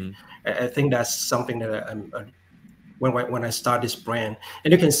 Mm-hmm. I think that's something that when I start this brand,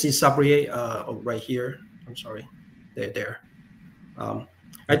 and you can see Sablier right here. I'm sorry, there.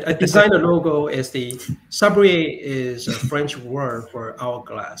 I designed the logo as the Sablier is a French word for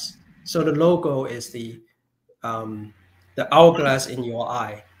hourglass. So the logo is the hourglass in your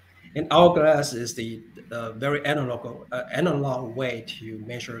eye, and hourglass is the very analog way to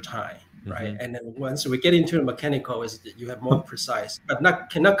measure time. Right, mm-hmm. And then once we get into the mechanical, is that you have more precise, but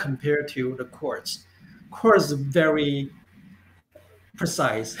cannot compare to the quartz. Quartz is very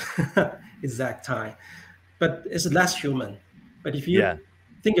precise exact time, but it's less human. But if you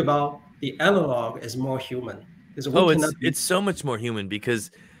think about the analog is more human. It's so much more human,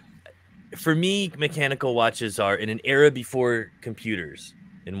 because for me, mechanical watches are in an era before computers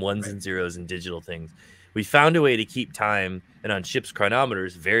and ones and zeros and digital things. We found a way to keep time and on ships'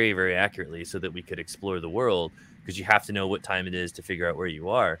 chronometers very, very accurately so that we could explore the world, because you have to know what time it is to figure out where you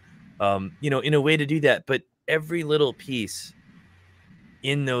are, in a way to do that. But every little piece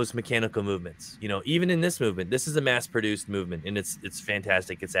in those mechanical movements, even in this movement, this is a mass-produced movement, and it's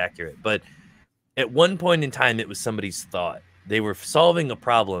fantastic. It's accurate. But at one point in time, it was somebody's thought. They were solving a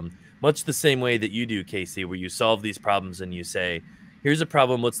problem, much the same way that you do, Casey, where you solve these problems and you say, here's a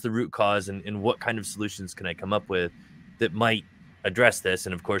problem, what's the root cause, and what kind of solutions can I come up with that might address this?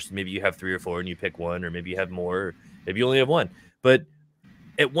 And of course, maybe you have 3 or 4 and you pick one, or maybe you have more, or maybe you only have one. But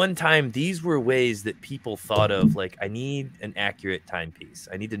at one time, these were ways that people thought of, like, I need an accurate timepiece.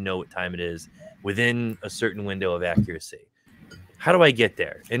 I need to know what time it is within a certain window of accuracy. How do I get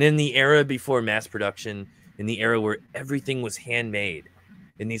there? And in the era before mass production, in the era where everything was handmade,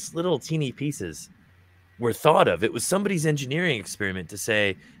 and these little teeny pieces were thought of, it was somebody's engineering experiment to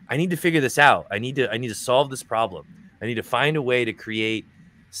say, I need to figure this out. I need to solve this problem. I need to find a way to create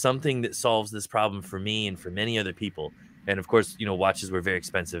something that solves this problem for me and for many other people. And of course, watches were very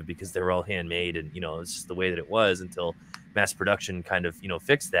expensive because they were all handmade, and it's just the way that it was until mass production kind of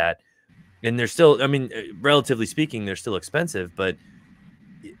fixed that. And they're still, I mean, relatively speaking, they're still expensive, but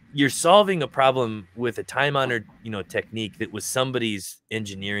you're solving a problem with a time-honored, technique that was somebody's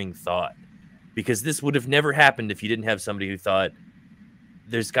engineering thought. Because this would have never happened if you didn't have somebody who thought,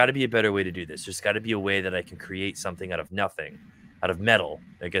 there's got to be a better way to do this. There's got to be a way that I can create something out of nothing, out of metal,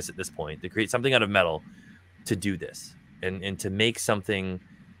 I guess at this point, to create something out of metal to do this, and to make something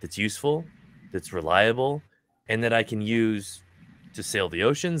that's useful, that's reliable, and that I can use to sail the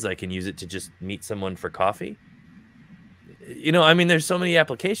oceans. I can use it to just meet someone for coffee. I mean, there's so many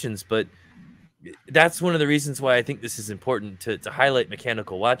applications, but that's one of the reasons why I think this is important to highlight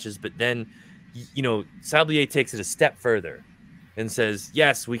mechanical watches. But then, Sablier takes it a step further and says,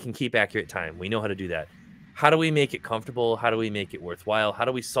 yes, we can keep accurate time. We know how to do that. How do we make it comfortable? How do we make it worthwhile? How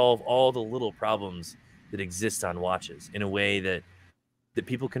do we solve all the little problems that exist on watches in a way that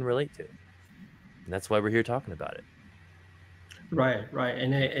people can relate to? And that's why we're here talking about it. Right.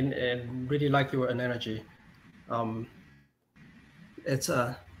 And really like your analogy. It's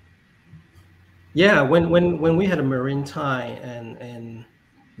when we had a marine time and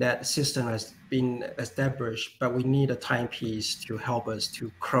that system has been established, but we need a timepiece to help us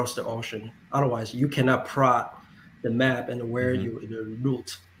to cross the ocean. Otherwise, you cannot plot the map and where the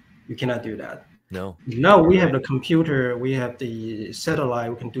route. You cannot do that. No. Now we have the computer, we have the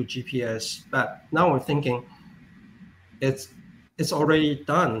satellite, we can do GPS. But now we're thinking, it's already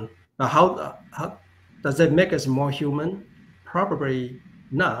done. Now, how does that make us more human? Probably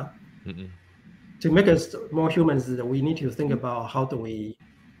not. To make us more human, is that we need to think about how do we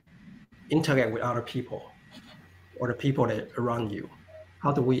interact with other people or the people that around you.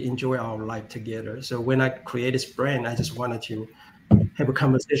 How do we enjoy our life together? So when I create this brand, I just wanted to have a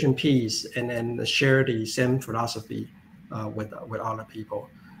conversation piece and then share the same philosophy with other people.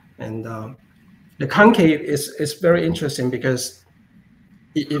 And the concave is very interesting because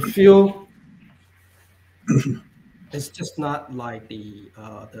it feels it's just not like the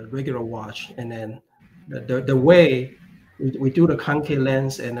regular watch. And then the way we do the concave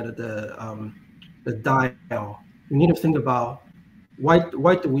lens and the dial, we need to think about why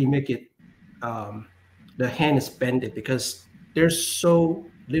do we make it the hand is bended, because there's so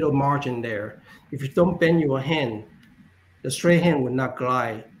little margin there. If you don't bend your hand, the straight hand will not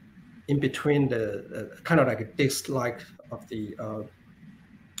glide in between the kind of like a disc-like of the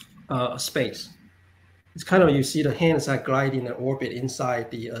space. It's kind of, you see the hands are gliding an orbit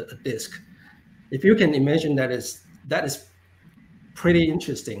inside the disc. If you can imagine that is pretty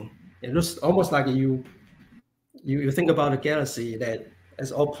interesting. It looks almost like you think about a galaxy that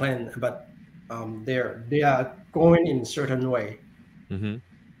is all planned, but they are going in a certain way.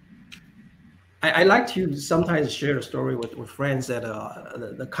 I like to sometimes share a story with friends that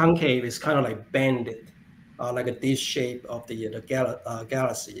the concave is kind of like banded, like a disc shape of the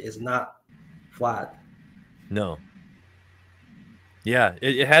galaxy is not flat. No. Yeah,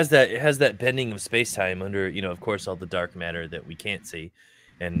 it has that bending of space-time under, of course, all the dark matter that we can't see,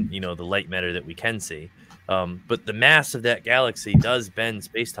 and the light matter that we can see. But the mass of that galaxy does bend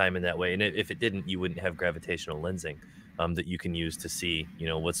space-time in that way, and if it didn't, you wouldn't have gravitational lensing that you can use to see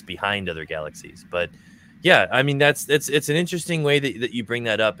what's behind other galaxies. But yeah, I mean, it's an interesting way that you bring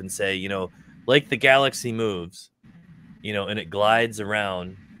that up and say, like the galaxy moves, you know, and it glides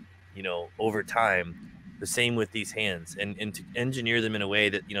around, you know, over time. The same with these hands, and to engineer them in a way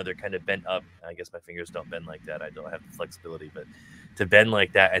that, you know, they're kind of bent up. I guess my fingers don't bend like that. I don't have the flexibility, but to bend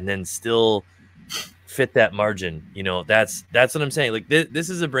like that and then still fit that margin, you know, that's what I'm saying. Like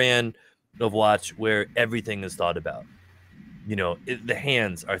this is a brand of watch where everything is thought about. You know, the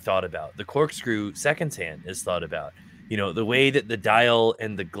hands are thought about. The corkscrew seconds hand is thought about. You know, the way that the dial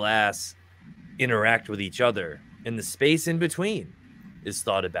and the glass interact with each other and the space in between is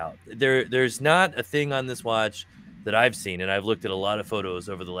thought about. There's not a thing on this watch that I've seen, and I've looked at a lot of photos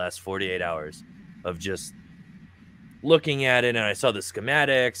over the last 48 hours of just looking at it, and I saw the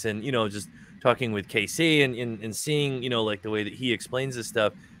schematics and, you know, just talking with KC and seeing, you know, like the way that he explains this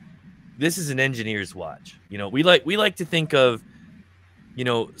stuff. This is an engineer's watch. You know, we like to think of, you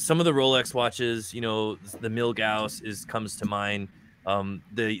know, some of the Rolex watches, you know, the Milgauss comes to mind.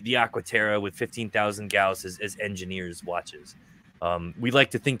 The Aquaterra with 15,000 Gauss as engineers' watches. We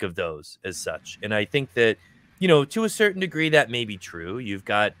like to think of those as such. And I think that, you know, to a certain degree, that may be true. You've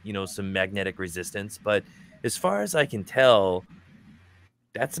got, you know, some magnetic resistance. But as far as I can tell,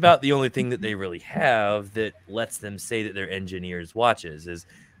 that's about the only thing that they really have that lets them say that they're engineers' watches. Is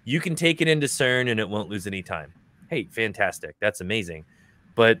you can take it into CERN and it won't lose any time. Hey, fantastic. That's amazing.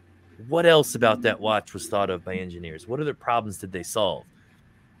 But what else about that watch was thought of by engineers? What other problems did they solve?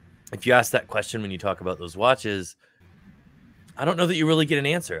 If you ask that question when you talk about those watches, I don't know that you really get an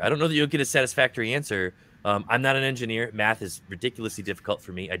answer. I don't know that you'll get a satisfactory answer. I'm not an engineer. Math is ridiculously difficult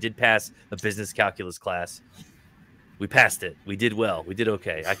for me. I did pass a business calculus class. We passed it. We did well. We did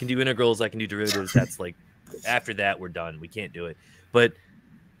okay. I can do integrals. I can do derivatives. That's like, after that, we're done. We can't do it. But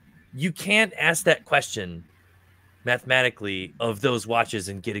you can't ask that question mathematically of those watches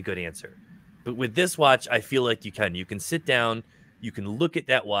and get a good answer. But with this watch, I feel like you can. You can sit down. You can look at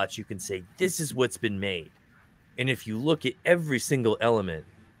that watch. You can say, this is what's been made. And if you look at every single element,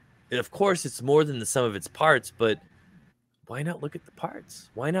 of course, it's more than the sum of its parts, but why not look at the parts?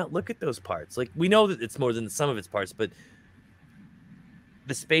 Why not look at those parts? Like, we know that it's more than the sum of its parts, but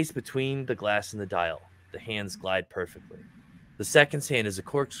the space between the glass and the dial, the hands glide perfectly. The seconds hand is a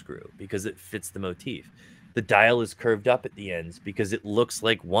corkscrew because it fits the motif. The dial is curved up at the ends because it looks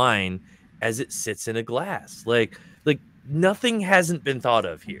like wine as it sits in a glass. Like nothing hasn't been thought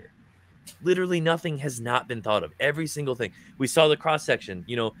of here. Literally nothing has not been thought of. Every single thing. We saw the cross section.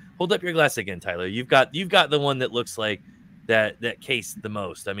 You know, hold up your glass again, Tyler. You've got the one that looks like that case the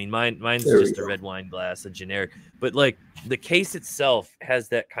most. I mean, mine's just a red wine glass, a generic. But like the case itself has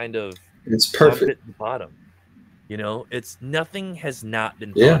that kind of, it's perfect at the bottom. You know, it's nothing has not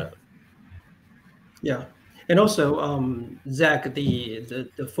been thought of. Yeah. And also, Zach,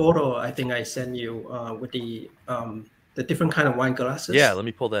 the photo I think I sent you with the different kind of wine glasses. Yeah, let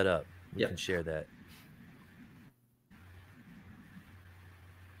me pull that up. You can share that.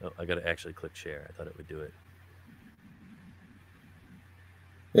 Oh, I got to actually click share. I thought it would do it.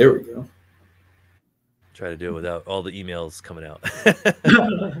 There we go. Try to do it without all the emails coming out.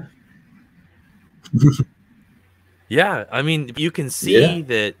 Yeah, I mean, you can see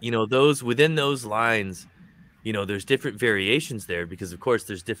that, you know, those within those lines, you know, there's different variations there because, of course,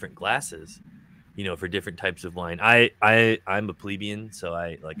 there's different glasses, you know, for different types of wine. I'm a plebeian, so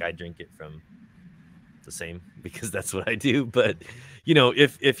I drink it from the same because that's what I do. But, you know,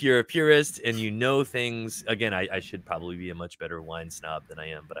 if you're a purist and you know things, again, I should probably be a much better wine snob than I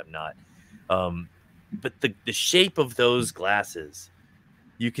am, but I'm not. But the shape of those glasses,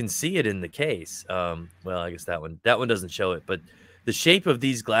 you can see it in the case. Well, I guess that one doesn't show it, but the shape of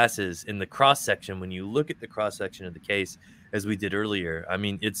these glasses in the cross section, when you look at the cross section of the case, as we did earlier, I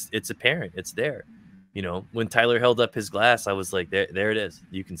mean, it's apparent. It's there. You know, when Tyler held up his glass, I was like, there it is.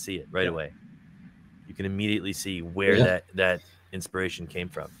 You can see it right away. You can immediately see where that inspiration came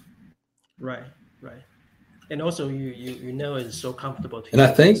from. Right. And also, you know, it's so comfortable to use. And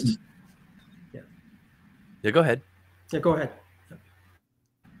I think, yeah, go ahead. Yeah, go ahead.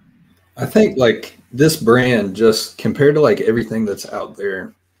 I think like this brand, just compared to like everything that's out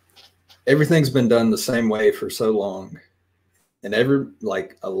there, everything's been done the same way for so long. And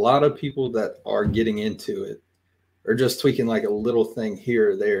a lot of people that are getting into it are just tweaking like a little thing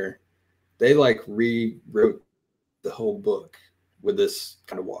here or there. They like rewrote the whole book with this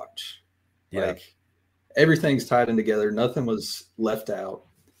kind of watch. Yeah. Like everything's tied in together. Nothing was left out.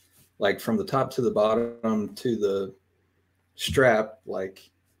 Like from the top to the bottom to the strap, like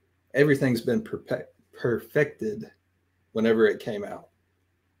everything's been perfected whenever it came out.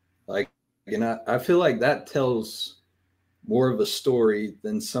 Like, and I feel like that tells more of a story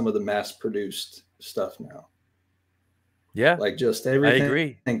than some of the mass-produced stuff now. Yeah, like just everything I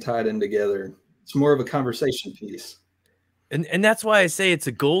agree. Tied in together. It's more of a conversation piece. And that's why I say it's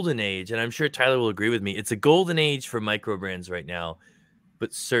a golden age, and I'm sure Tyler will agree with me. It's a golden age for micro brands right now,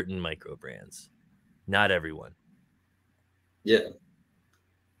 but certain micro brands, not everyone. Yeah.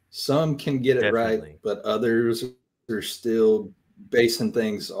 Some can get it right, but others are still basing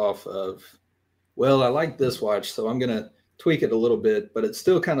things off of, well, I like this watch, so I'm going to tweak it a little bit, but it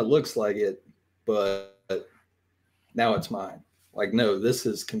still kind of looks like it, but now it's mine. Like, no, this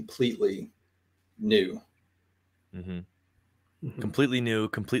is completely new. Completely new,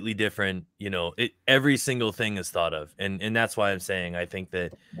 completely different. You know, every single thing is thought of. And that's why I'm saying, I think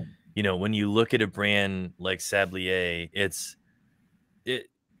that, you know, when you look at a brand like Sablier,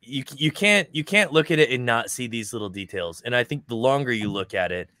 you can't look at it and not see these little details. And I think the longer you look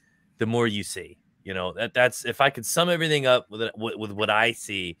at it, the more you see. You know, that's if I could sum everything up with what I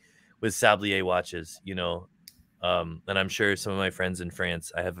see with Sablier watches, you know, and I'm sure some of my friends in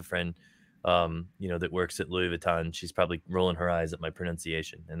France, I have a friend, you know, that works at Louis Vuitton. She's probably rolling her eyes at my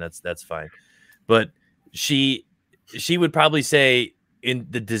pronunciation, and that's fine. But she would probably say, in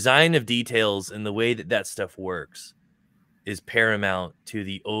the design of details and the way that stuff works is paramount to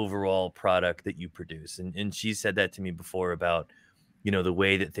the overall product that you produce. And she said that to me before about, you know, the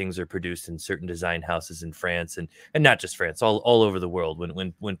way that things are produced in certain design houses in France, and not just France, all over the world.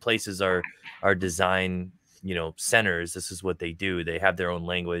 When places are design, you know, centers, this is what they do. They have their own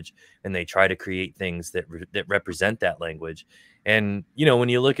language, and they try to create things that represent that language. And, you know, when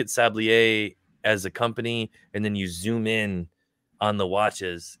you look at Sablier as a company, and then you zoom in on the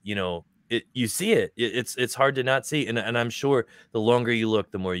watches, you know, you see it. It's hard to not see. And I'm sure the longer you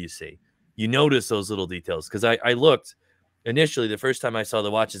look, the more you see. You notice those little details. Because I looked initially, the first time I saw the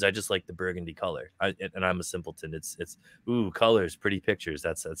watches, I just liked the burgundy color. And I'm a simpleton. It's ooh, colors, pretty pictures.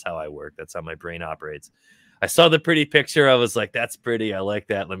 That's how I work. That's how my brain operates. I saw the pretty picture. I was like, that's pretty. I like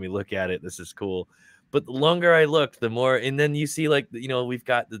that. Let me look at it. This is cool. But the longer I looked, the more. And then you see, like, you know, we've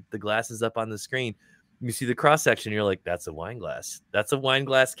got the glasses up on the screen. You see the cross section. You're like, that's a wine glass. That's a wine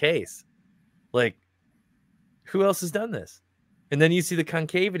glass case. Like, who else has done this? And then you see the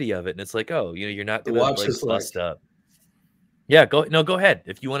concavity of it, and it's like, oh, you know, you're not going to like bust up. Yeah, go ahead.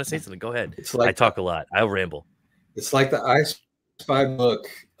 If you want to say something, go ahead. It's like, I talk a lot. I'll ramble. It's like the I Spy book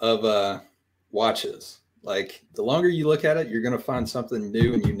of watches. Like, the longer you look at it, you're going to find something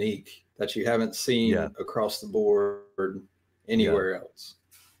new and unique that you haven't seen across the board anywhere else.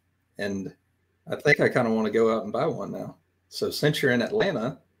 And I think I kind of want to go out and buy one now. So since you're in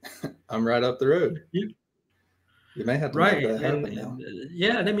Atlanta, I'm right up the road. You may have to make that happen now.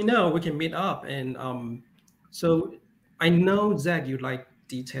 Yeah, let me know. We can meet up. And so I know, Zach, you like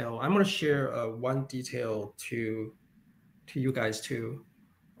detail. I'm going to share one detail to you guys too,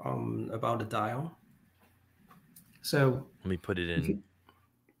 about the dial. So let me put it in.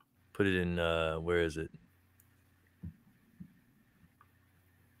 Put it in. Where is it?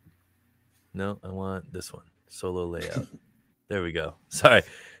 No, I want this one. Solo layout. There we go. Sorry.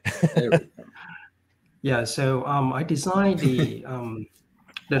 There we go. Yeah. So I designed the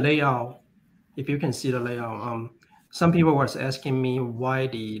layout. If you can see the layout, some people was asking me why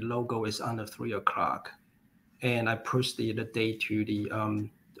the logo is under 3 o'clock, and I pushed the date to the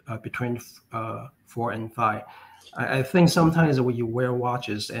between 4 and 5. I think sometimes when you wear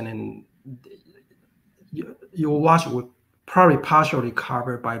watches, and then your watch would probably partially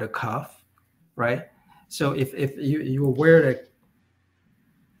covered by the cuff, right? So if you wear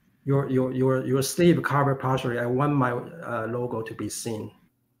your sleeve covered partially, I want my logo to be seen.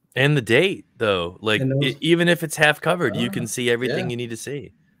 And the date, though, like even if it's half covered, you can see everything you need to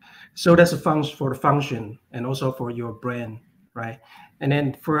see. So that's a function for the function, and also for your brand, right? And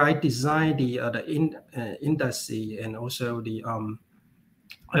then I designed the indices, and also the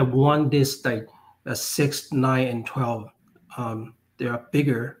I want this like 6, 9, and 12. They are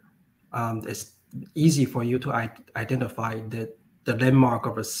bigger. It's easy for you to identify the landmark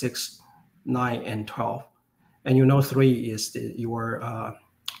of a 6, 9, and 12. And you know 3 is your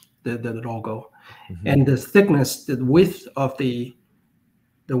the logo, and the thickness, the width of the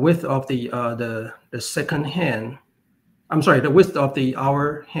second hand. I'm sorry, the width of the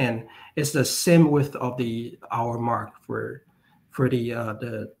hour hand is the same width of the hour mark for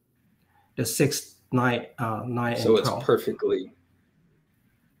the 6, 9, 9, so and 12. It's perfectly.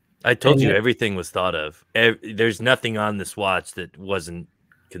 I told you everything was thought of. There's nothing on this watch that wasn't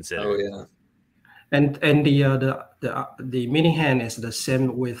considered. Oh yeah. And the mini hand is the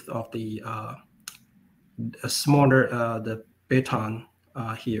same width of the smaller the baton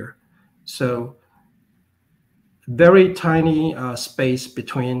here. So very tiny space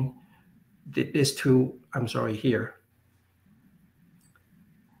between these two. I'm sorry, here.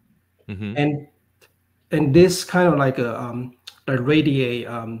 And and this kind of like the radiate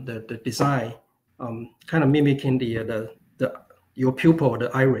the design kind of mimicking the your pupil, the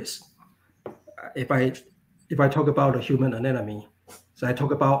iris. If I talk about the human anatomy, so I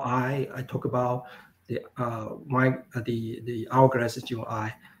talk about eye, I talk about the the hourglass is your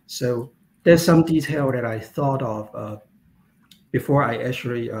eye. So there's some detail that I thought of before I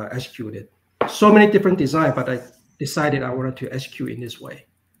actually executed. So many different designs, but I decided I wanted to execute in this way.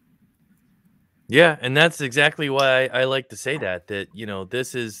 Yeah, and that's exactly why I like to say that you know,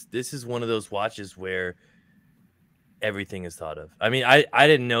 this is one of those watches where everything is thought of. I mean, I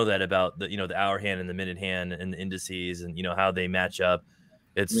didn't know that about the, you know, the hour hand and the minute hand and the indices and, you know, how they match up.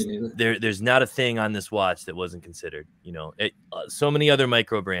 It's there's not a thing on this watch that wasn't considered, you know. So many other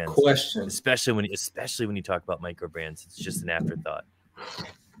micro brands. Question. Especially when you talk about micro brands, it's just an afterthought.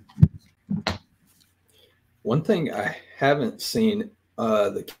 One thing I haven't seen,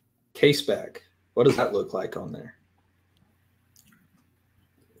 the case back. What does that look like on there?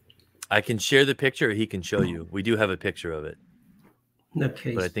 I can share the picture, or he can show you. We do have a picture of it. No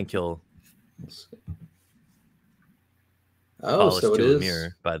case. But I think he'll. Oh, so it is.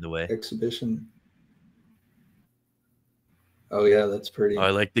 Mirror, by the way. Exhibition. Oh yeah, that's pretty. Oh, I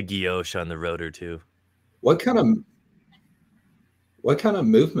like the guilloche on the rotor too. What kind of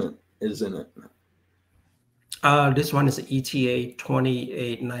movement is in it? This one is ETA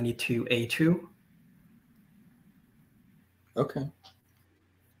 2892A2. Okay.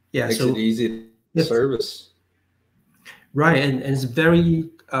 Yeah, Makes so it easy to service. Right, and it's very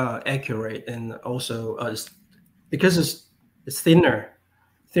accurate, and also because it's thinner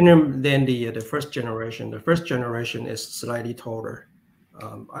than the first generation. The first generation is slightly taller.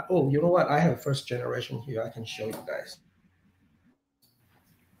 Oh, you know what? I have first generation here. I can show you guys.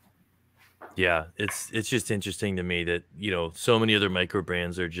 Yeah, it's just interesting to me that, you know, so many other micro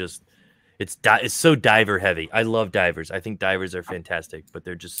brands are just it's so diver heavy. I love divers. I think divers are fantastic, but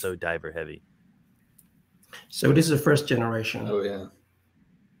they're just so diver heavy. So this is the first generation. Oh yeah.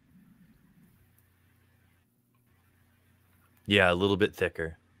 Yeah, a little bit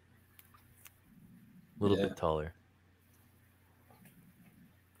thicker. A little bit taller.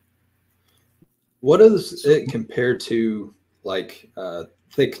 What does it compare to, like,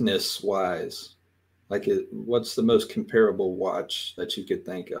 thickness wise? Like, what's the most comparable watch that you could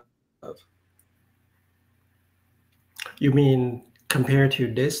think of? You mean compared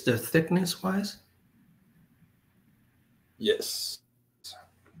to this, the thickness wise? Yes.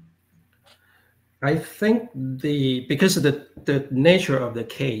 I think because of the nature of the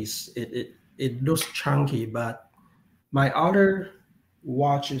case, it looks chunky, but my other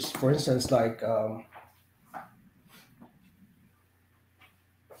watches, for instance, like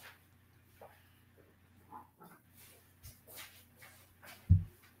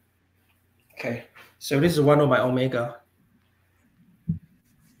okay, so this is one of my Omega.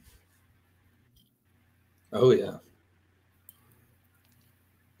 Oh yeah.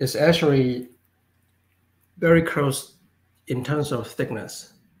 It's actually very close in terms of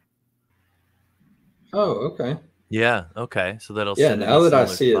thickness. Oh, okay. Yeah, okay. So that'll now that I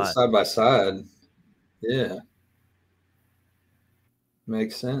see it side by side, yeah.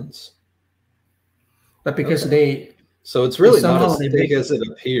 Makes sense. But because so it's really not as thick as it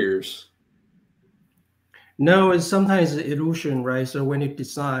appears. No, it's sometimes an illusion, right? So when you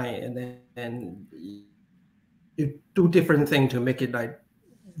design and you do different things to make it like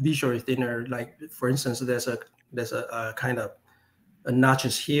visually thinner. Like for instance, there's a kind of a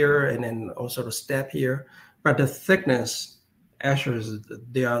notches here, and then also the step here. But the thickness, actually,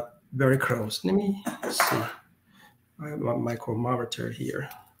 they are very close. Let me see. I have my micrometer here.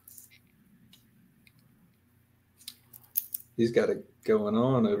 He's got it going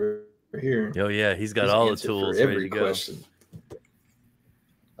on over here. Oh yeah, he's got all the tools for every ready to question. Go.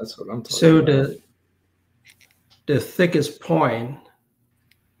 That's what I'm talking about. So the thickest point,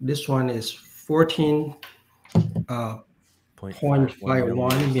 this one is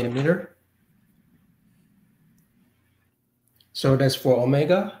 14.51 millimeter. So that's for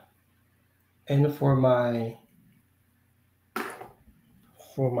Omega, and for my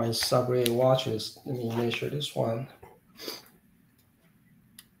Sablier watches, let me measure this one.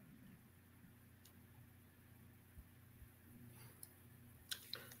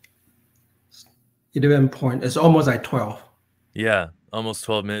 It's almost like 12. Yeah, almost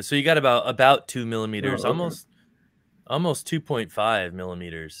 12 minutes. So you got about 2 millimeters, almost 2.5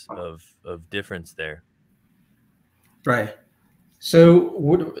 millimeters of difference there. Right. So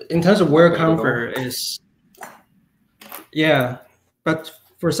in terms of wear comfort is, yeah, but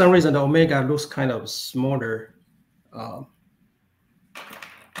for some reason the Omega looks kind of smaller.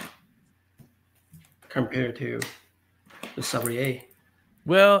 compared to the Sablier?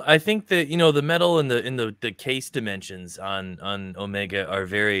 Well, I think that the metal and the case dimensions on Omega are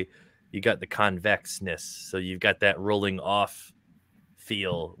very. You got the convexness, so you've got that rolling off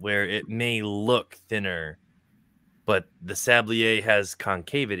feel where it may look thinner, but the Sablier has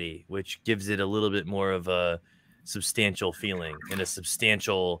concavity, which gives it a little bit more of a substantial feeling and a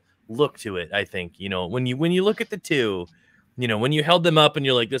substantial look to it. I think when you look at the two, when you held them up and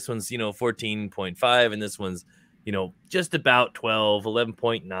you're like, this one's 14.5 and this one's just about 12,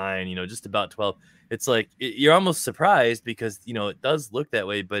 11.9, just about 12. It's like you're almost surprised because it does look that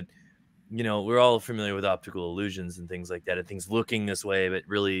way, but we're all familiar with optical illusions and things like that, and things looking this way but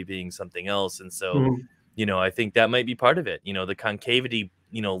really being something else. And so I think that might be part of it. The concavity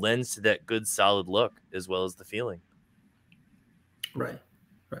lends to that good solid look as well as the feeling. Right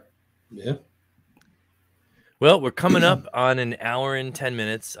Yeah. Well, we're coming up on an hour and 10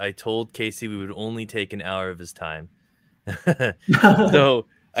 minutes. I told Casey we would only take an hour of his time. So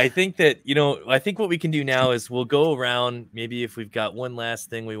I think that, I think what we can do now is we'll go around. Maybe if we've got one last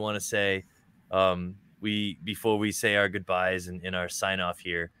thing we want to say, before we say our goodbyes and our sign off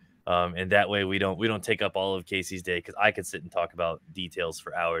here. And that way we don't take up all of Casey's day, because I could sit and talk about details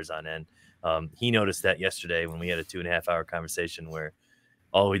for hours on end. He noticed that yesterday when we had a 2.5 hour conversation where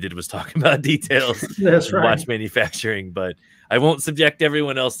all we did was talk about details. That's right. Watch manufacturing, but I won't subject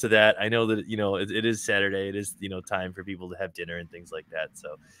everyone else to that. I know that it is Saturday. It is time for people to have dinner and things like that.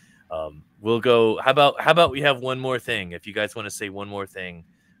 So we'll go. How about we have one more thing? If you guys want to say one more thing,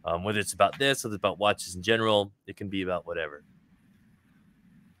 whether it's about this or it's about watches in general, it can be about whatever.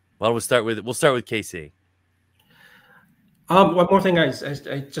 Well, we'll start with KC. One more thing,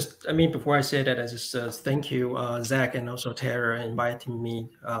 I mean, before I say that, I just thank you, Zach, and also Tara, inviting me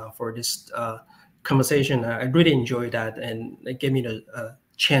for this conversation. I really enjoyed that, and it gave me the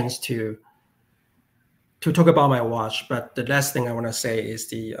chance to talk about my watch. But the last thing I want to say is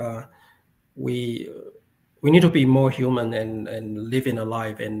we need to be more human and live in a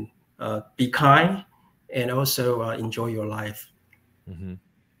life and be kind, and also enjoy your life. Mm-hmm.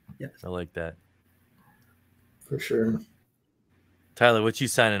 Yes, I like that. For sure. Tyler, what you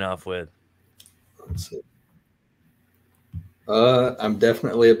signing off with? Let's see. I'm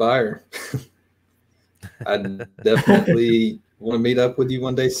definitely a buyer. I definitely want to meet up with you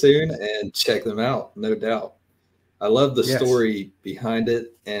one day soon and check them out, no doubt. I love the story behind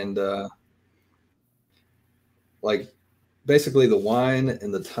it, and like basically the wine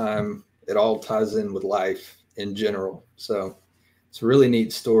and the time, it all ties in with life in general. So it's a really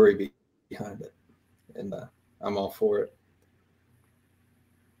neat story behind it, and I'm all for it.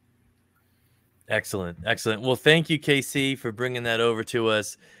 Excellent. Well, thank you, KC, for bringing that over to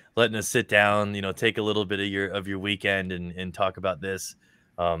us, letting us sit down, take a little bit of your weekend and talk about this,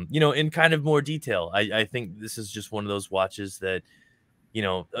 in kind of more detail. I think this is just one of those watches that,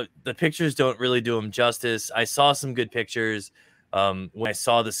 the pictures don't really do them justice. I saw some good pictures when I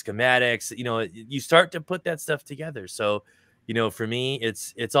saw the schematics. You start to put that stuff together. So, for me,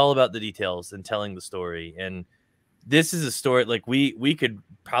 it's all about the details and telling the story. And this is a story, like we could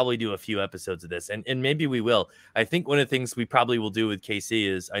probably do a few episodes of this, and maybe we will. I think one of the things we probably will do with KC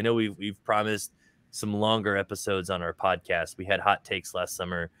is, I know we've promised some longer episodes on our podcast. We had hot takes last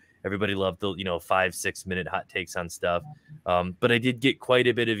summer. Everybody loved the 5-6 minute hot takes on stuff. But I did get quite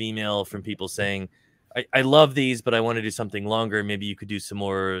a bit of email from people saying, I love these, but I want to do something longer. Maybe you could do some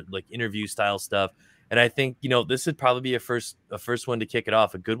more like interview style stuff. And I think, this would probably be a first one to kick it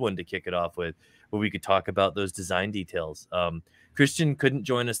off, a good one to kick it off with, where we could talk about those design details. Christian couldn't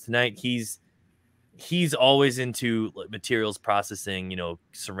join us tonight. He's always into materials processing,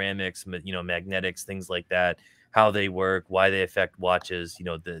 ceramics, magnetics, things like that, how they work, why they affect watches,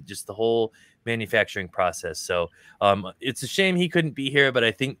 just the whole manufacturing process. So it's a shame he couldn't be here, but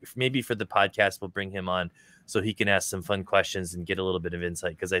I think maybe for the podcast, we'll bring him on so he can ask some fun questions and get a little bit of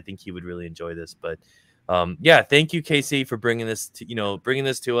insight, because I think he would really enjoy this. But thank you, KC, for bringing this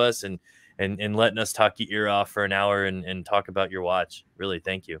to us and letting us talk your ear off for an hour and talk about your watch. Really,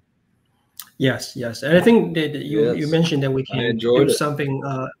 thank you. Yes. And I think that you mentioned that we can do something.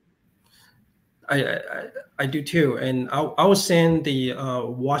 I do too, and I will send the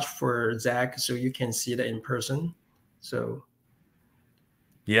watch for Zach so you can see that in person. So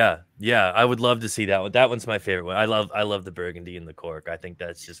yeah, I would love to see that one. That one's my favorite one. I love the burgundy and the cork. I think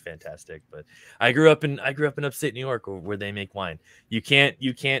that's just fantastic. But I grew up in upstate New York where they make wine. You can't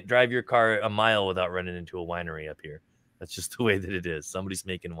drive your car a mile without running into a winery up here. That's just the way that it is. Somebody's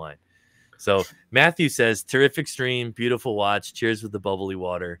making wine. So Matthew says, terrific stream, beautiful watch. Cheers with the bubbly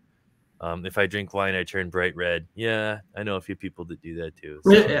water. If I drink wine, I turn bright red. Yeah, I know a few people that do that too.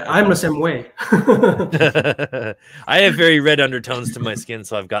 So yeah, I'm the same way. I have very red undertones to my skin,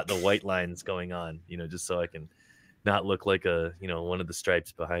 so I've got the white lines going on, just so I can not look like one of the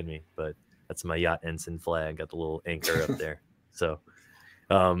stripes behind me. But that's my yacht ensign flag. Got the little anchor up there. So,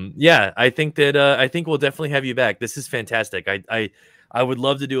 yeah, I think we'll definitely have you back. This is fantastic. I would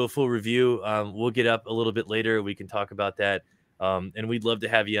love to do a full review. We'll get up a little bit later. We can talk about that. And we'd love to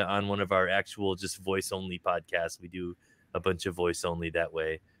have you on one of our actual just voice only podcasts. We do a bunch of voice only that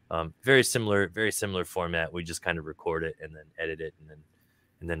way. Very similar format. We just kind of record it and then edit it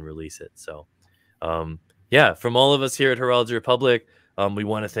and then release it. So, yeah, from all of us here at Horology Republic, we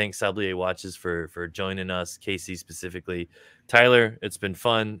want to thank Sablier Watches for joining us, Casey specifically. Tyler, it's been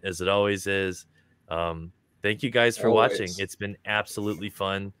fun as it always is. Thank you guys for watching. It's been absolutely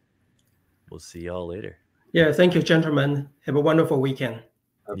fun. We'll see y'all later. Yeah, thank you, gentlemen. Have a wonderful weekend.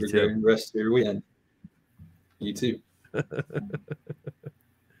 Have a great rest of your weekend. You too.